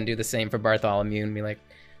 and then do the same for Bartholomew and be like,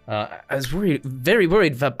 I was very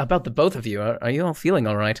worried about the both of you. Are you all feeling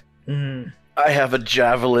all right? I have a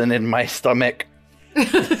javelin in my stomach.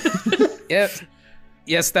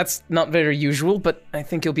 Yes, that's not very usual, but I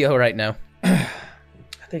think you'll be all right now. I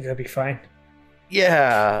think I'll be fine.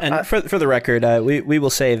 Yeah. And for the record, we will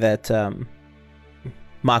say that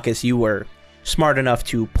Marcus, you were smart enough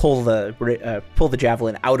to pull the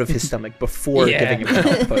javelin out of his stomach before giving him the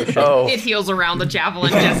health potion. Oh. It heals around the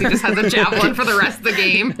javelin. Jesse just has a javelin for the rest of the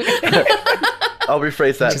game. I'll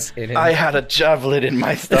rephrase that. I had a javelin in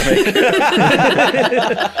my stomach.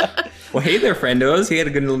 Well, hey there, friendos. You had a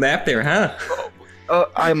good little nap there, huh?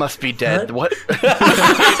 I must be dead. What?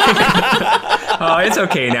 Oh, it's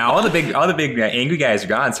okay now. All the big angry guys are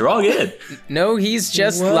gone, so we're all good. No, he's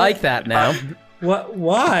just like that now. What?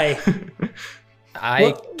 Why?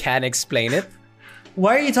 I can't explain it.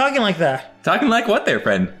 Why are you talking like that? Talking like what there,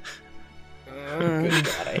 friend? Good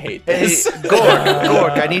God, I hate Hey, this.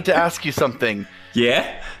 Gork, I need to ask you something.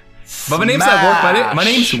 Yeah? But my name's not Gork, buddy. My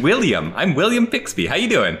name's William. I'm William Pixby. How you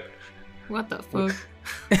doing? What the fuck?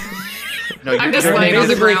 No, I'm just you're laying on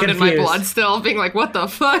the visibly ground in my confused. blood still, being like, what the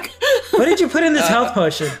fuck? What did you put in this health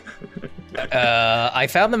potion? I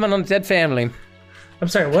found them on a dead family. I'm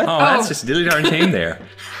sorry, what? Oh, that's just dilly darn shame there.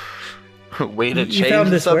 Way to You change found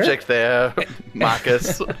the this where? subject there,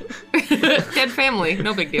 Marcus. Dead family,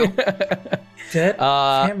 no big deal. Dead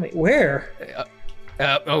family. Where?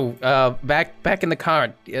 Back in the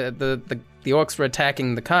cart. The orcs were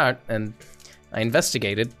attacking the cart, and I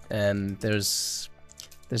investigated, and there's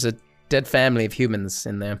a dead family of humans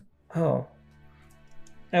in there. Oh.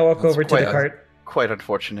 I walk over to the cart. Quite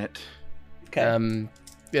unfortunate. Okay.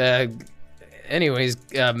 Anyways,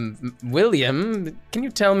 William, can you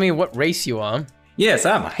tell me what race you are? Yes,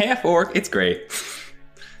 I'm half orc. It's great.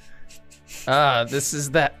 This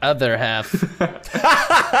is that other half.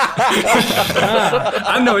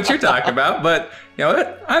 I know what you're talking about, but you know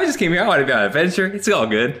what? I just came here. I want to be on an adventure. It's all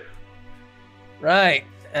good. Right.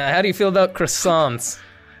 How do you feel about croissants?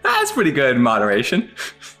 That's pretty good in moderation.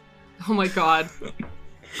 Oh my god.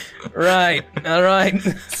 Right. All right.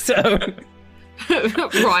 So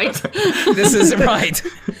Right. this is right.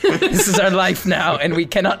 This is our life now, and we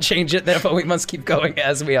cannot change it. Therefore, we must keep going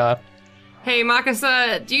as we are. Hey, Marcus,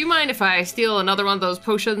 do you mind if I steal another one of those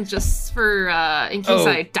potions just for, in case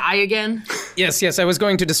I die again? Yes. I was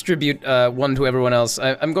going to distribute one to everyone else.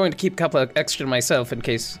 I'm going to keep a couple extra myself in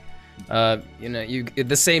case,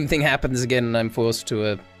 the same thing happens again, and I'm forced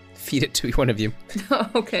to feed it to one of you.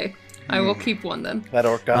 Okay. I will keep one then. That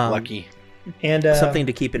orc got lucky. And Something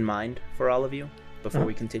to keep in mind for all of you before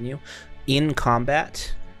we continue. In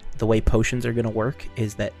combat, the way potions are going to work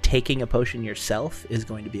is that taking a potion yourself is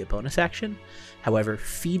going to be a bonus action. However,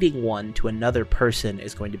 feeding one to another person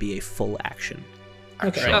is going to be a full action.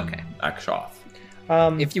 Okay. Okay. Action.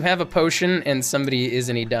 If you have a potion and somebody is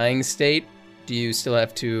in a dying state, do you still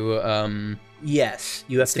have to Yes,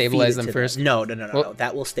 you have stabilize to feed it them to first? No. Well-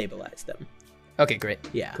 That will stabilize them. Okay, great.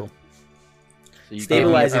 Yeah. Cool. So you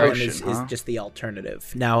Stabilizing gave them me a is potion, huh? just the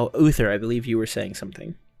alternative. Now, Uther, I believe you were saying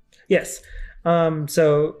something. yes.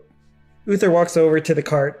 So Uther walks over to the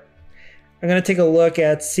cart. I'm going to take a look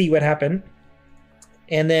see what happened.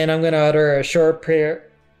 And then I'm going to utter a short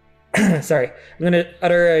prayer. Sorry. I'm going to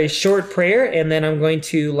utter a short prayer, and then I'm going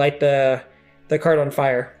to light the cart on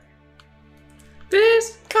fire.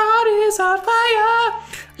 This cart is on fire.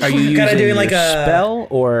 Are you using Kinda doing your like a- spell,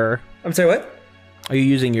 or I'm sorry, what? are you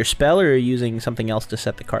using your spell, or are you using something else to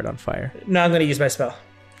set the card on fire? No, I'm going to use my spell.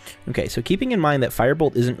 Okay, so keeping in mind that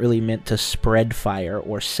Firebolt isn't really meant to spread fire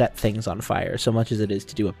or set things on fire so much as it is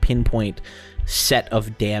to do a pinpoint set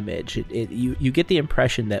of damage. You get the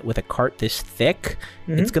impression that with a cart this thick,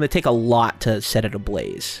 it's going to take a lot to set it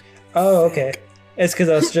ablaze. Oh, okay. It's because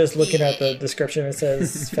I was just looking at the description. It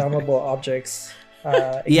says flammable objects.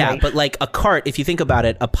 Yeah, ignite. but like a cart, if you think about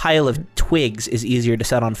it, a pile of twigs is easier to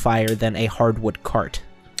set on fire than a hardwood cart.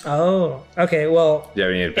 Oh, okay. Well, Do you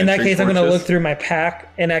have any in that adventuring case, I'm going to torches? look through my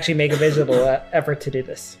pack and actually make a visible effort to do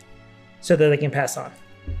this so that they can pass on.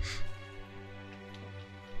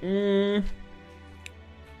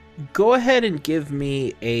 Go ahead and give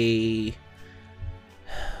me a...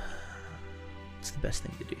 What's the best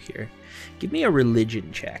thing to do here? Give me a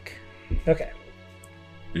religion check. Okay.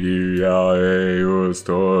 I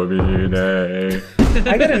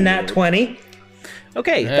got a nat 20.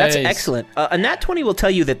 Okay, that's Nice. excellent. A nat 20 will tell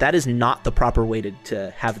you that that is not the proper way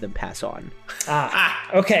to have them pass on.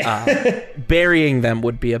 Okay. Burying them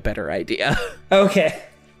would be a better idea. Okay.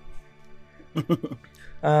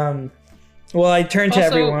 Well, I turned to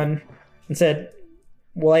Also- everyone and said,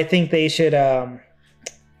 well, I think they should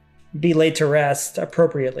be laid to rest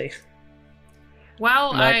appropriately.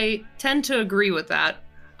 While Not- I tend to agree with that,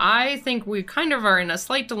 I think we kind of are in a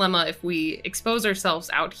slight dilemma if we expose ourselves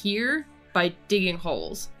out here by digging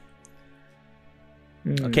holes.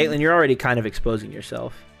 Caitlin, you're already kind of exposing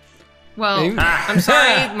yourself. Well, I'm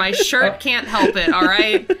sorry, my shirt can't help it,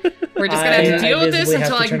 alright? We're just gonna have to I deal with this visibly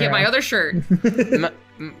have until to I can turn get my around. other shirt.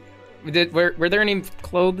 Were there any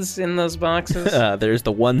clothes in those boxes? There's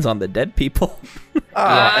the ones on the dead people.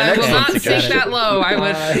 I an will excellent not sink suggestion. that low. I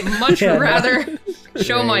would much Yeah, no. rather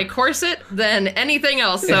show my corset than anything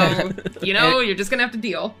else. So, you're just gonna have to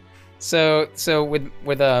deal. So with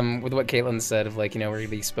what Caitlin said of like, we're gonna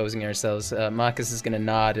be exposing ourselves, Marcus is gonna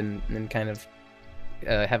nod and kind of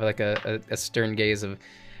have like a stern gaze of,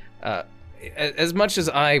 as much as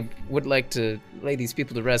I would like to lay these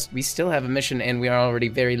people to rest, we still have a mission and we are already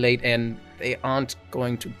very late and they aren't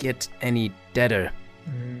going to get any deader.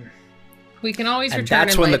 We can always And return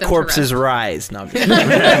that's and when lay the them to corpses rest. rise. No, I'm just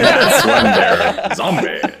That's when they're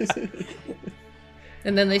zombies.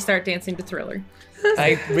 And then they start dancing to Thriller.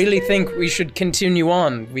 I really think we should continue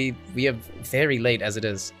on. We are very late as it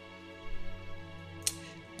is.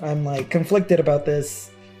 I'm like conflicted about this,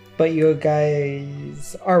 but you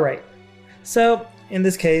guys are right. So, in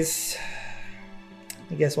this case,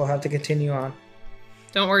 I guess we'll have to continue on.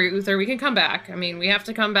 Don't worry, Uther, we can come back. I mean, we have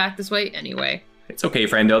to come back this way anyway. It's okay,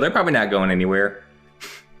 friendo. They're probably not going anywhere.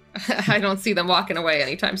 I don't see them walking away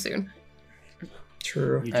anytime soon.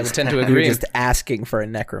 True. I would tend to You're agree. just asking for a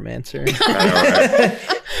necromancer. We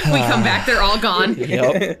come back, they're all gone.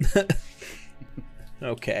 Yep.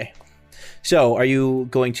 Okay. So, are you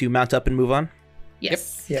going to mount up and move on?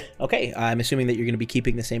 Yes. Yep. Okay, I'm assuming that you're going to be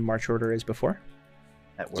keeping the same march order as before.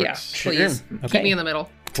 That Yeah, works. please. Okay. Keep me in the middle.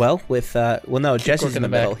 Well, with no, Jesse's Cork in in the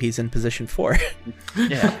the back. middle. He's in position 4.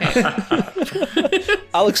 Yeah.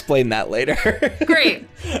 I'll explain that later. Great.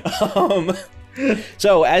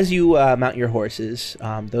 So, as you mount your horses,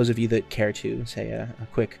 those of you that care to say a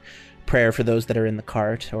quick prayer for those that are in the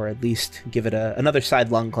cart, or at least give it another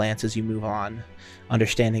sidelong glance as you move on,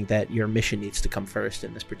 understanding that your mission needs to come first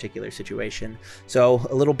in this particular situation. So,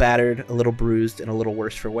 a little battered, a little bruised, and a little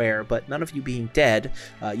worse for wear, but none of you being dead,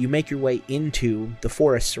 you make your way into the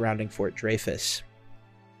forest surrounding Fort Dreyfus.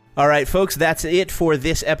 All right, folks, that's it for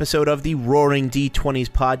this episode of the Roaring D20s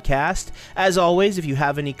podcast. As always, if you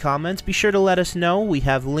have any comments, be sure to let us know. We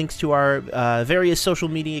have links to our various social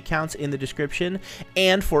media accounts in the description.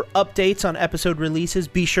 And for updates on episode releases,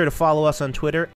 be sure to follow us on Twitter